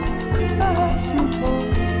 fast and tall.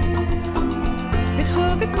 It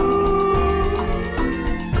will be good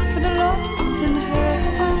for the lost in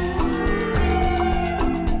heaven.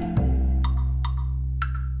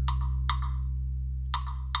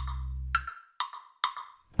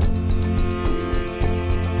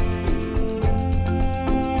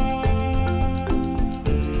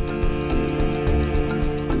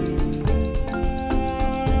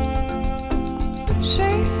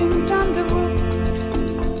 Shaving down the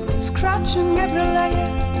wood, scratching every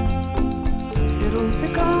layer. It'll be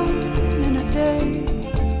gone in a day.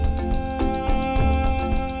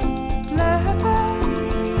 Clever,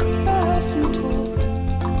 fast and tall.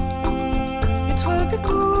 It will be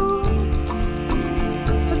good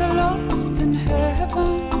for the lost in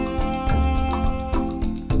heaven.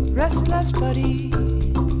 Restless bodies,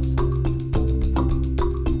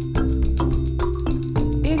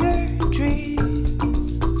 eager dreams.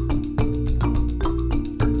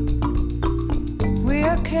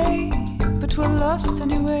 We're okay, but we're lost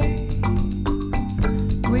anyway.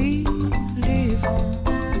 We live on.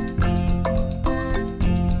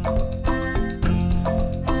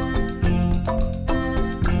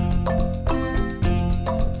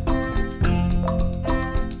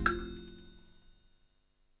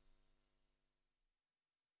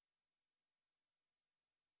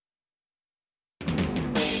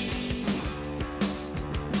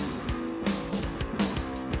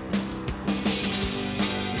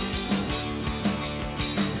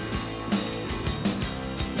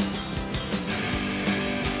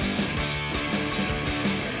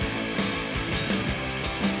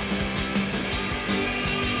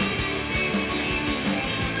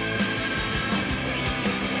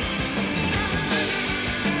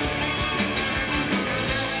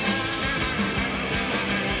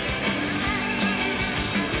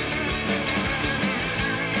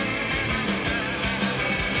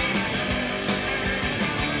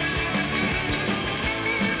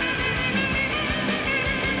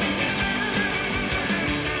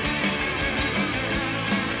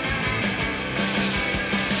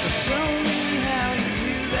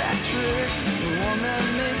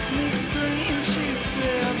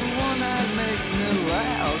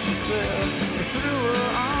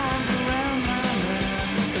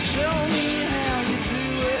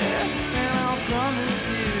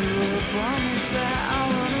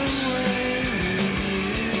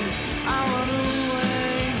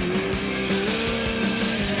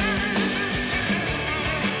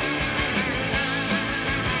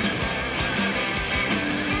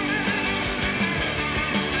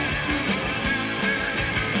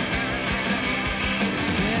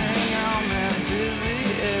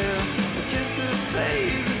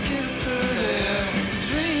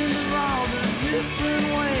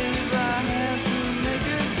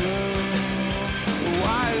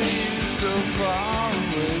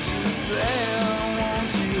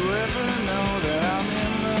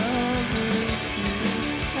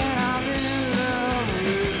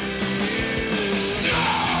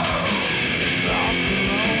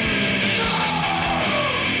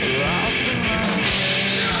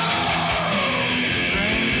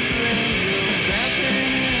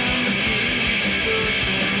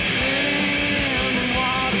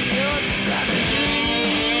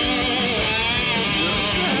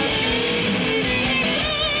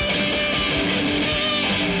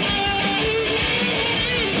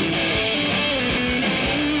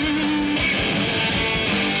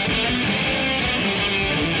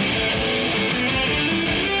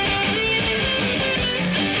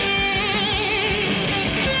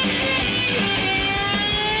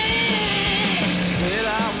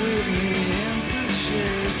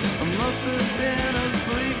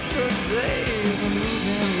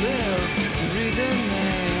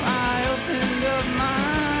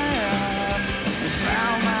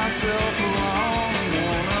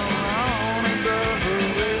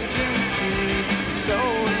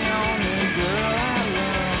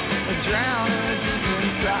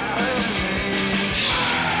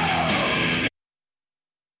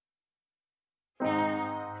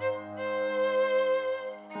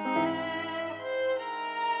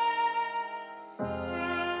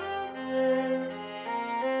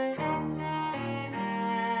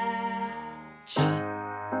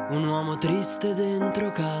 triste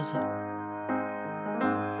dentro casa.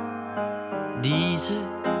 Dice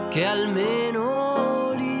che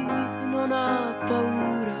almeno lì non ha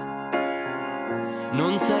paura.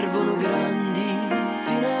 Non servono grandi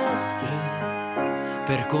finestre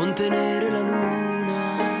per contenere la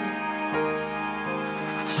luna.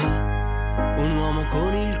 C'è un uomo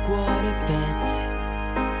con il cuore a pezzi.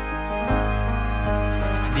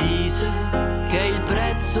 Dice che è il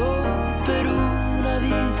prezzo per una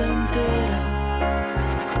vita intera,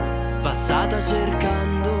 passata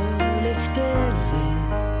cercando le stelle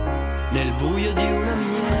nel buio di una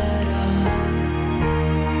miniera.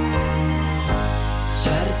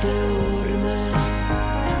 Certe orme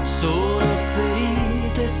sono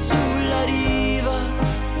ferite sulla riva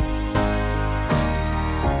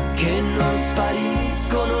che non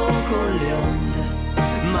spariscono con le onde,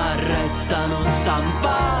 ma restano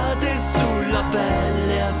stampate sulla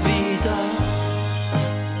pelle a vita.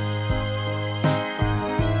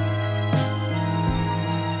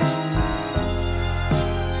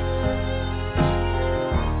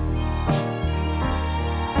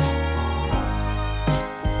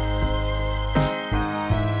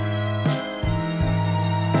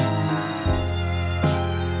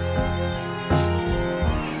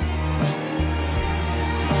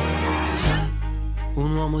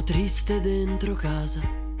 Un uomo triste dentro casa.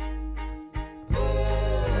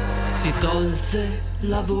 Si tolse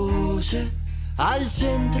la voce al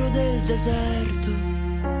centro del deserto,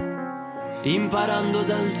 imparando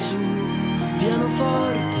dal suo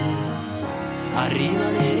pianoforte a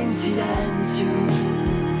rimanere in silenzio.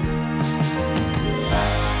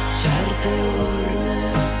 Certe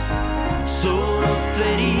orme sono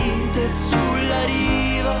ferite sulla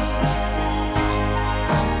riva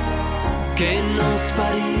che non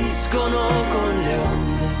spariscono con le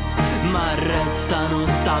onde, ma restano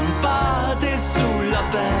stampate sulla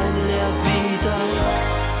pelle a vita.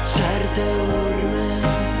 Certe orme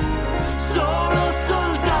sono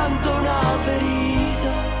soltanto una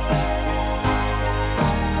ferita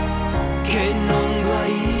che non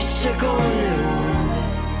guarisce con le onde,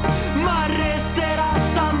 ma resterà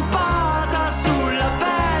stampata sulla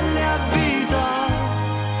pelle a vita.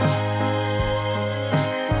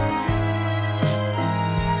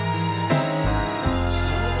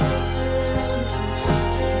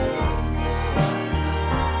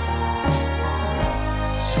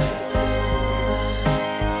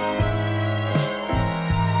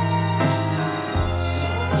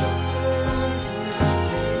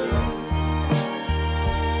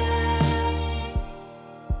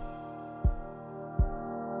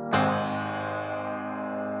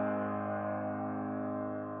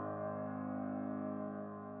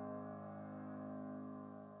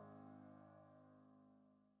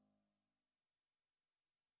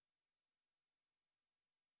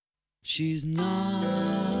 She's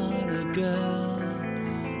not a girl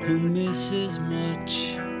who misses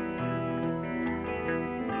much.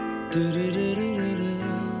 Du-du-du-du-du-du.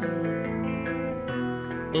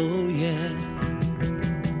 Oh yeah.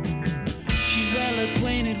 She's well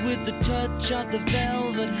acquainted with the touch of the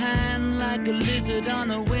velvet hand, like a lizard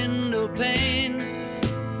on a window pane.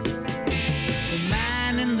 The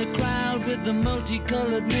man in the crowd with the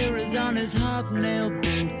multicolored mirrors on his hobnail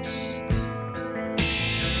boots,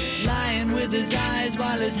 lying with his eyes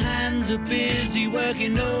while his hands are busy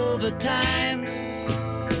working overtime.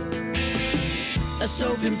 A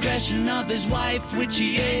soap impression of his wife, which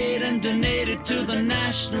he ate and donated to the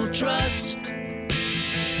National Trust.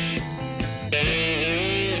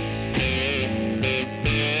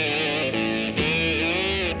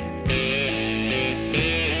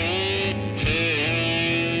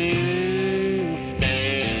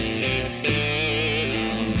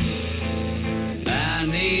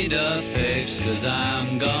 Cause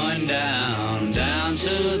I'm going down, down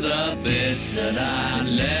to the bits that I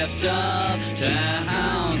left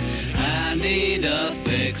uptown. I need a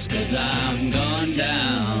fix cause I'm going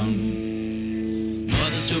down.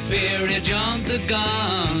 Mother Superior jumped the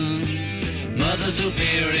gun. Mother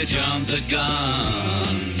Superior jumped the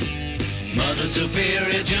gun. Mother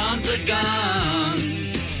Superior jumped the gun.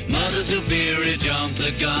 Mother Superior jumped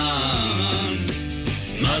the gun.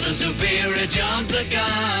 Mother Superior jumped the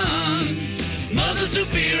gun. Mother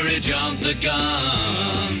Superior jumped the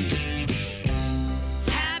gun.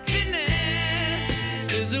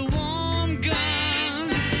 Happiness is a warm gun.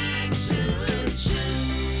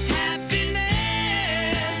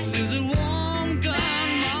 Happiness is a warm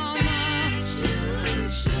gun, mama.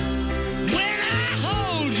 When I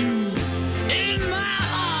hold you in my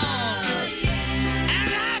arms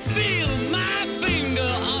and I feel my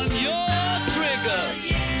finger on your trigger,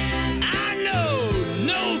 I know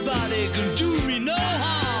nobody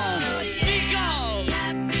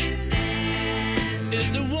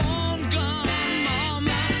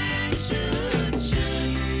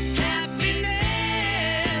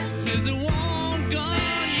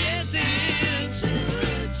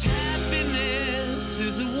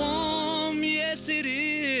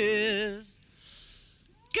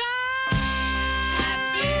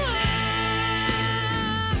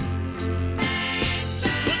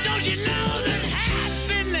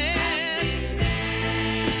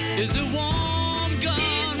Is it warm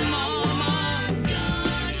gun, mama?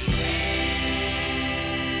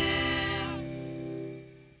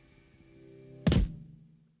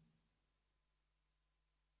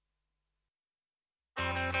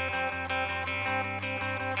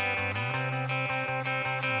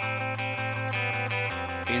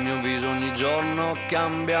 Il mio viso ogni giorno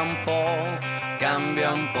cambia un po',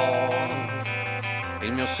 cambia un po'.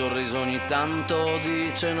 Il mio sorriso ogni tanto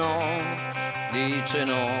dice no, dice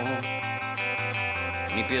no.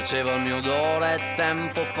 Mi piaceva il mio odore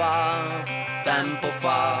tempo fa, tempo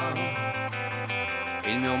fa.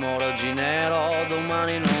 Il mio amore oggi nero,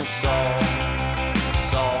 domani non so,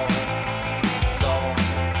 so, so,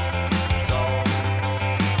 so,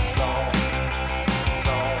 so,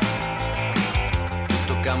 so.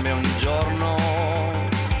 Tutto cambia ogni giorno,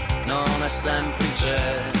 non è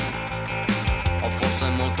semplice. O forse è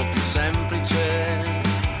molto più semplice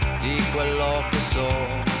di quello che so.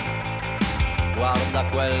 Guarda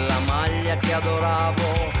quella maglia che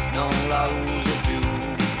adoravo, non la uso più.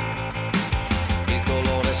 Il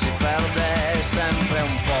colore si perde sempre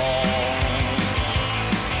un po'.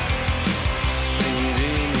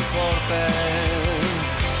 Stringimi forte,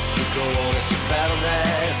 il colore si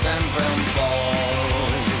perde sempre un po'.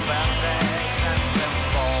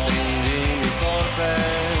 Stringimi forte,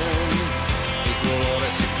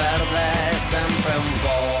 si perde sempre un po'.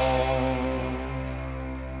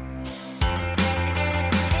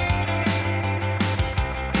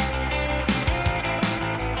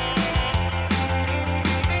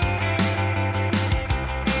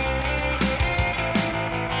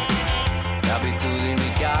 Le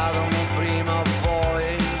abitudini cadono prima o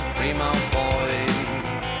poi, prima o poi.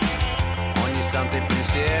 Ogni istante i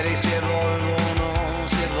pensieri si evolvono,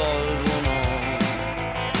 si evolvono.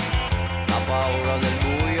 La paura del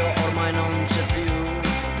buio ormai non c'è più,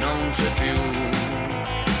 non c'è più.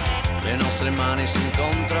 Le nostre mani si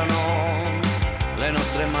incontrano, le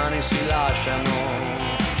nostre mani si lasciano.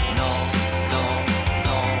 No, no,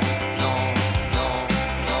 no, no, no,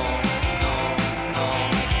 no, no, no,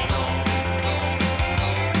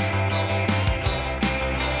 no, no.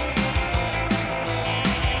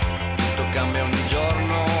 Tutto cambia ogni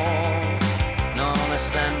giorno, non è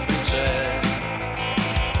semplice.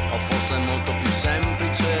 O forse è molto più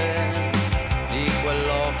semplice di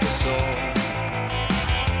quello che so.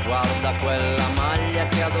 Guarda quella maglia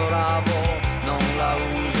che adoravo, non la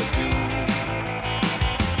uso più.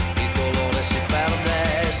 Il colore si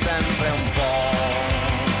perde sempre un po'.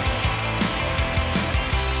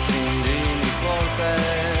 Stringimi forte,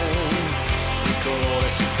 il colore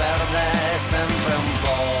si perde sempre un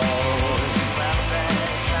po'.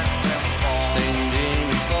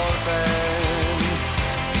 Stringimi forte,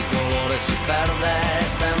 si perde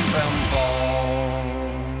sempre un po'.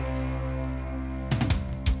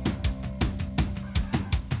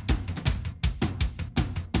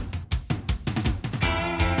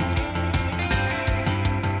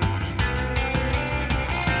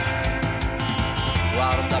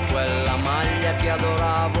 Guarda quella maglia che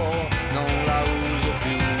adoravo, non la uso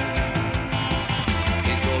più.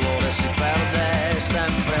 Il colore si perde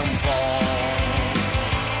sempre un po'.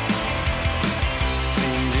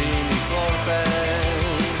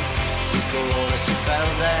 Il colore si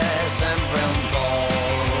perde sempre un po'.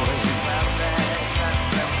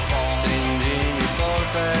 Stringimi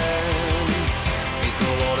forte, il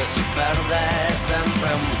colore si perde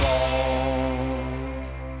sempre un po'.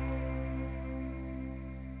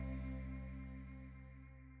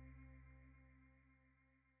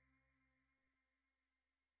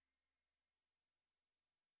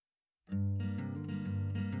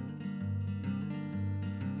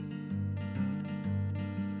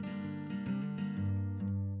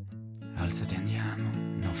 Alzati, andiamo,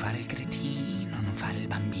 non fare il cretino, non fare il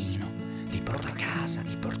bambino. Ti porto a casa,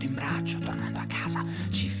 ti porto in braccio, tornando a casa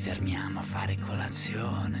ci fermiamo a fare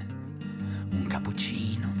colazione. Un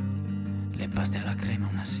cappuccino, le paste alla crema,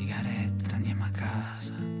 una sigaretta, andiamo a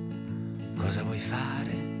casa. Cosa vuoi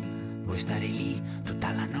fare? Vuoi stare lì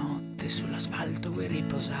tutta la notte sull'asfalto, vuoi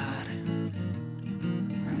riposare?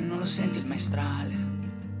 Non lo senti il maestrale?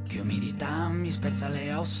 Che umidità mi spezza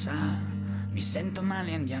le ossa. Mi sento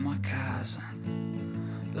male, andiamo a casa.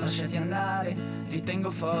 Lasciati andare, ti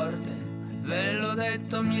tengo forte. Ve l'ho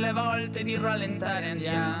detto 1000 volte di rallentare,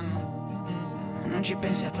 andiamo. Non ci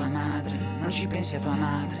pensi a tua madre, non ci pensi a tua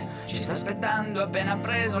madre. Ci sta aspettando appena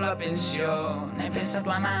preso la pensione. Pensa a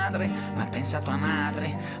tua madre, ma pensa a tua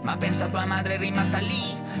madre. Ma pensa a tua madre rimasta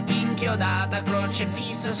lì, inchiodata, croce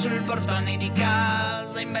fissa sul portone di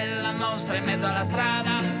casa. In bella mostra in mezzo alla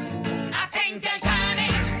strada. Attenti al cane,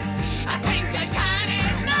 attenti al cane.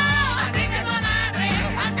 No, attenti a tua madre,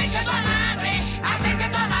 attenti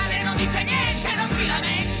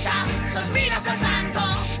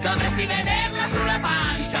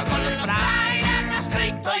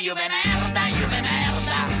Juve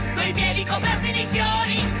merda, coi piedi coperti di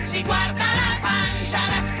fiori, si guarda la pancia,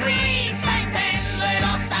 la scritta intendo, e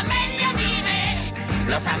lo sa meglio di me,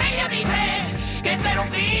 lo sa meglio di te, che per un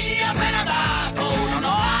figlio appena dato, uno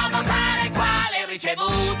nuovo tale quale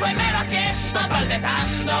ricevuto, e me l'ha chiesto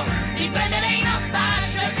balbettando di prendere in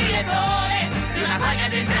ostaggio il direttore di una qualche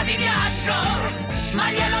agenzia di viaggio,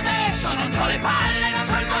 ma gliel'ho detto, non c'ho le palle, non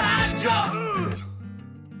c'ho il coraggio.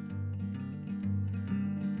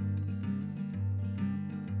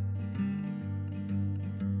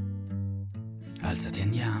 Alzati,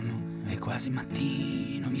 andiamo, è quasi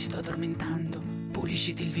mattino, mi sto addormentando,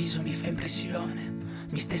 pulisciti il viso, mi fa impressione,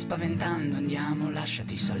 mi stai spaventando, andiamo,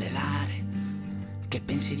 lasciati sollevare. Che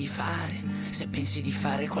pensi di fare? Se pensi di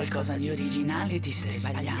fare qualcosa di originale ti stai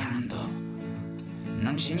sbagliando.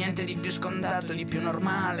 Non c'è niente di più scontato, di più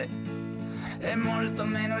normale, è molto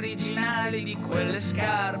meno originale di quelle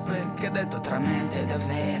scarpe che, detto tra mente,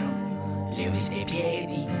 davvero li ho visti ai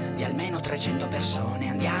piedi di almeno 300 persone.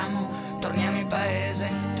 Andiamo, torniamo in paese,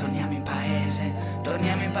 torniamo in paese,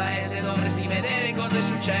 torniamo in paese, dovresti vedere cosa è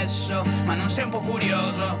successo, ma non sei un po'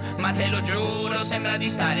 curioso? Ma te lo giuro, sembra di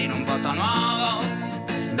stare in un posto nuovo.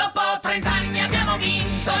 Dopo 30 anni abbiamo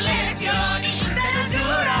vinto le elezioni, te lo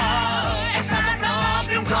giuro, è stato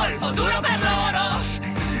proprio un colpo duro per loro.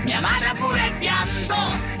 Mia madre ha pure pianto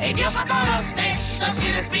ed io ho fatto lo stesso, si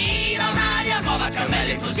respira un'aria nuova, c'è un bel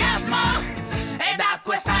entusiasmo. E da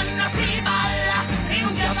quest'anno si balla in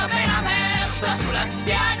un chiosco appena aperto, sulla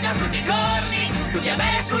spiaggia tutti i giorni, tutti a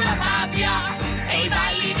bere sulla sabbia, e i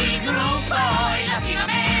balli di gruppo, i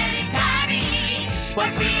latinoamericani, poi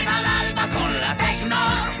fino all'alba con la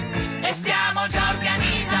techno. E stiamo già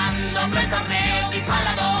organizzando un bel torneo di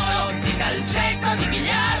pallavolo, di calcetto, di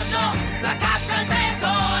biliardo, la caccia al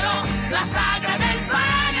tesoro, la sagra del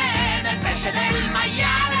pane, del pesce, del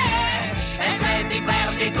maiale. E se ti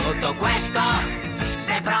perdi tutto questo,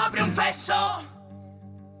 sei proprio un fesso.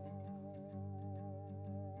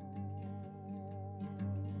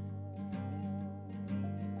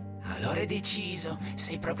 Allora è deciso,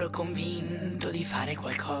 sei proprio convinto di fare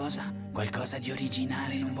qualcosa, qualcosa di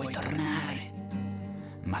originale, non vuoi tornare.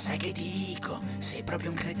 Ma sai che ti dico, sei proprio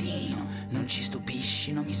un cretino, non ci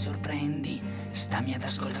stupisci, non mi sorprendi, stammi ad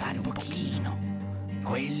ascoltare un pochino.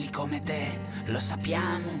 Quelli come te, lo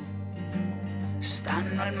sappiamo,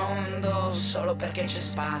 stanno al mondo solo perché c'è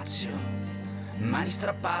spazio. Mani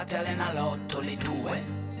strappate all'enalotto, le tue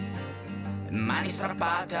mani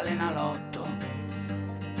strappate all'enalotto.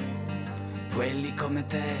 Quelli come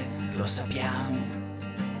te, lo sappiamo,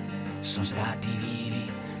 sono stati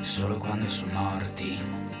vivi solo quando sono morti.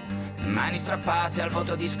 Mani strappate al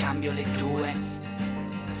voto di scambio, le tue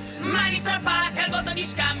mani strappate al voto di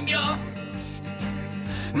scambio.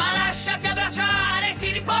 Ma lasciati abbracciare,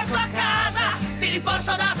 ti riporto a casa, ti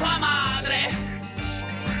riporto da tua madre.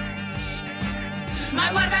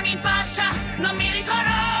 Ma guardami in faccia, non mi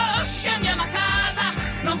riconosci, andiamo a casa,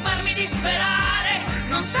 non farmi disperare,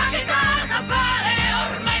 non sa che cosa fare,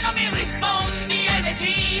 ormai non mi rispondi, hai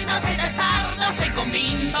deciso, sei testardo, sei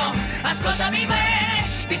convinto, ascoltami bene,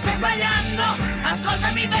 ti stai sbagliando,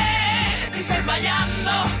 ascoltami bene, ti stai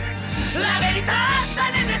sbagliando, la verità sta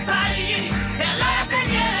nei dettagli, e allora te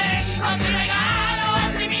li elenco, ti regalo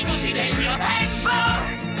altri minuti del mio tempo.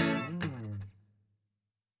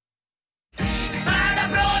 Strada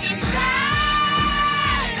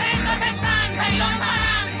provinciale, 160 in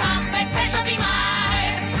lontananza, un pezzetto di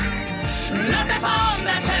mare, notte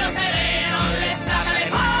fonda, cielo sereno, l'estate alle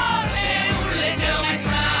porte, un leggero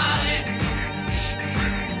maestrale,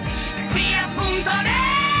 Fiat punto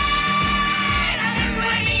nera nel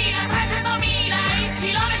 2000, 300.000 i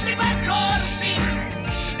chilometri percorsi,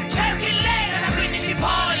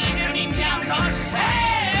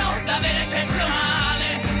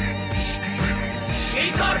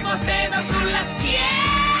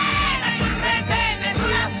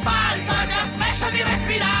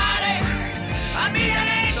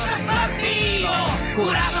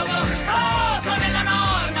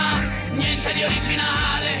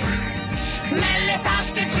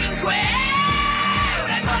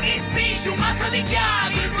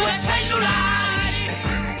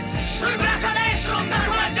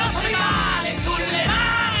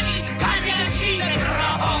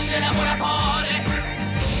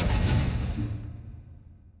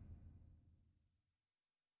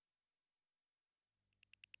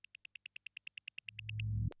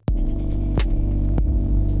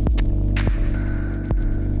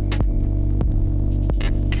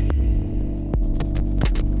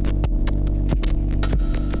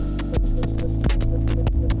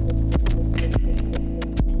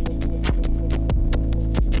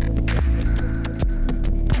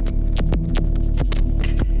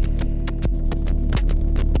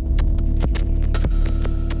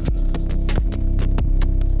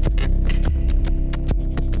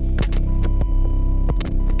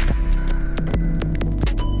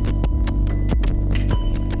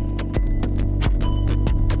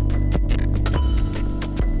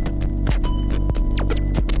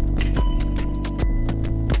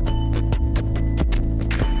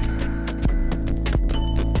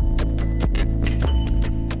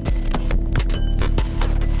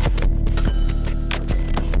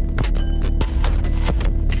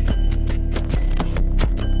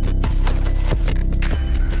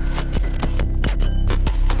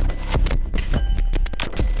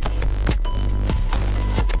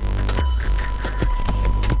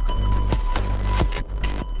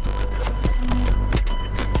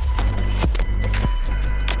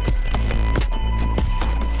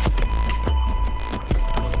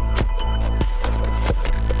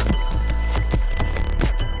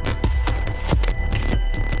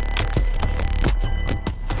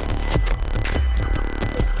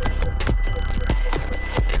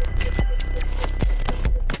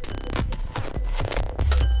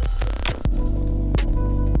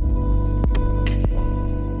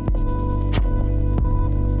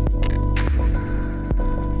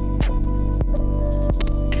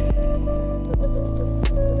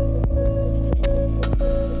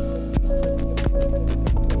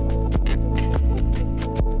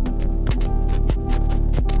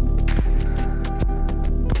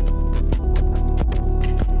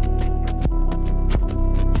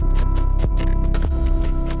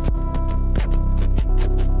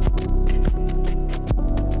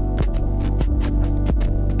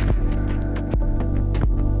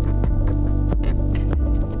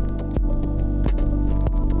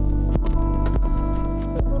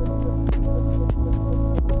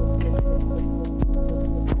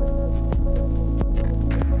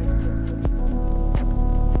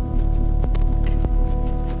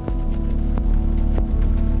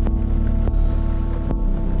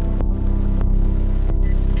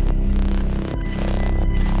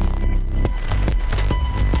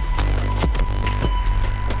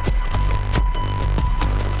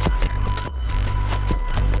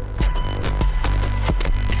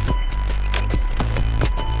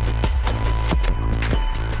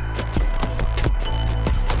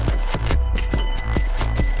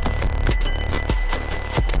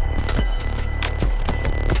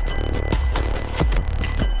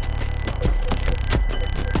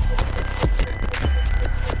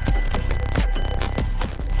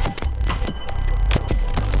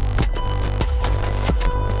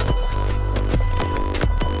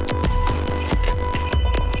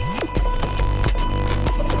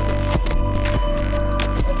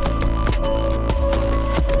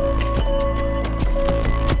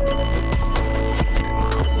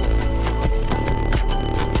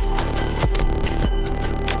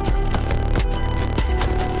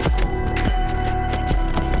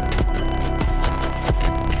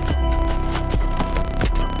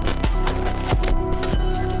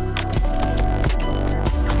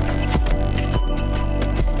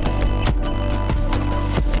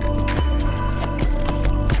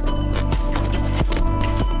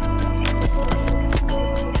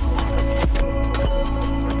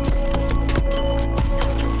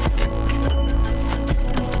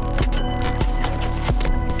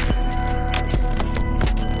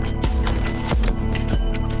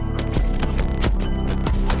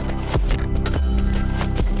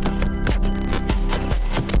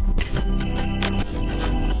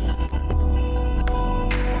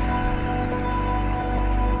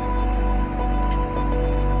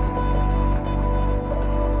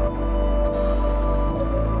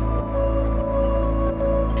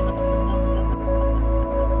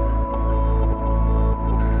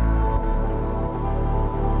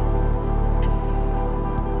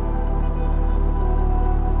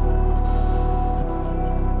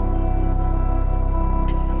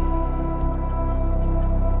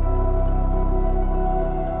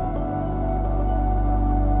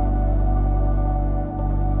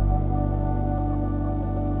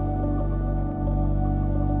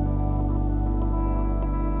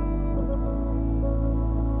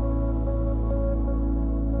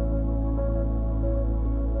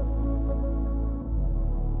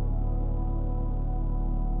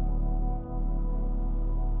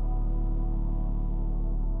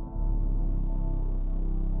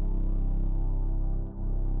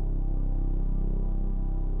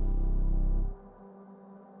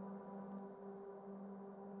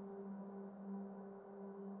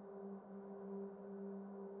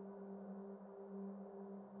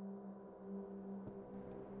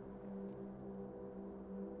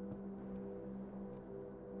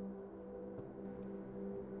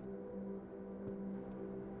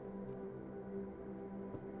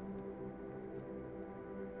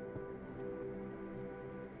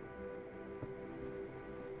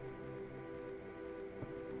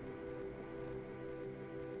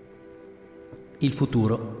 Il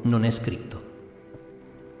futuro non è scritto.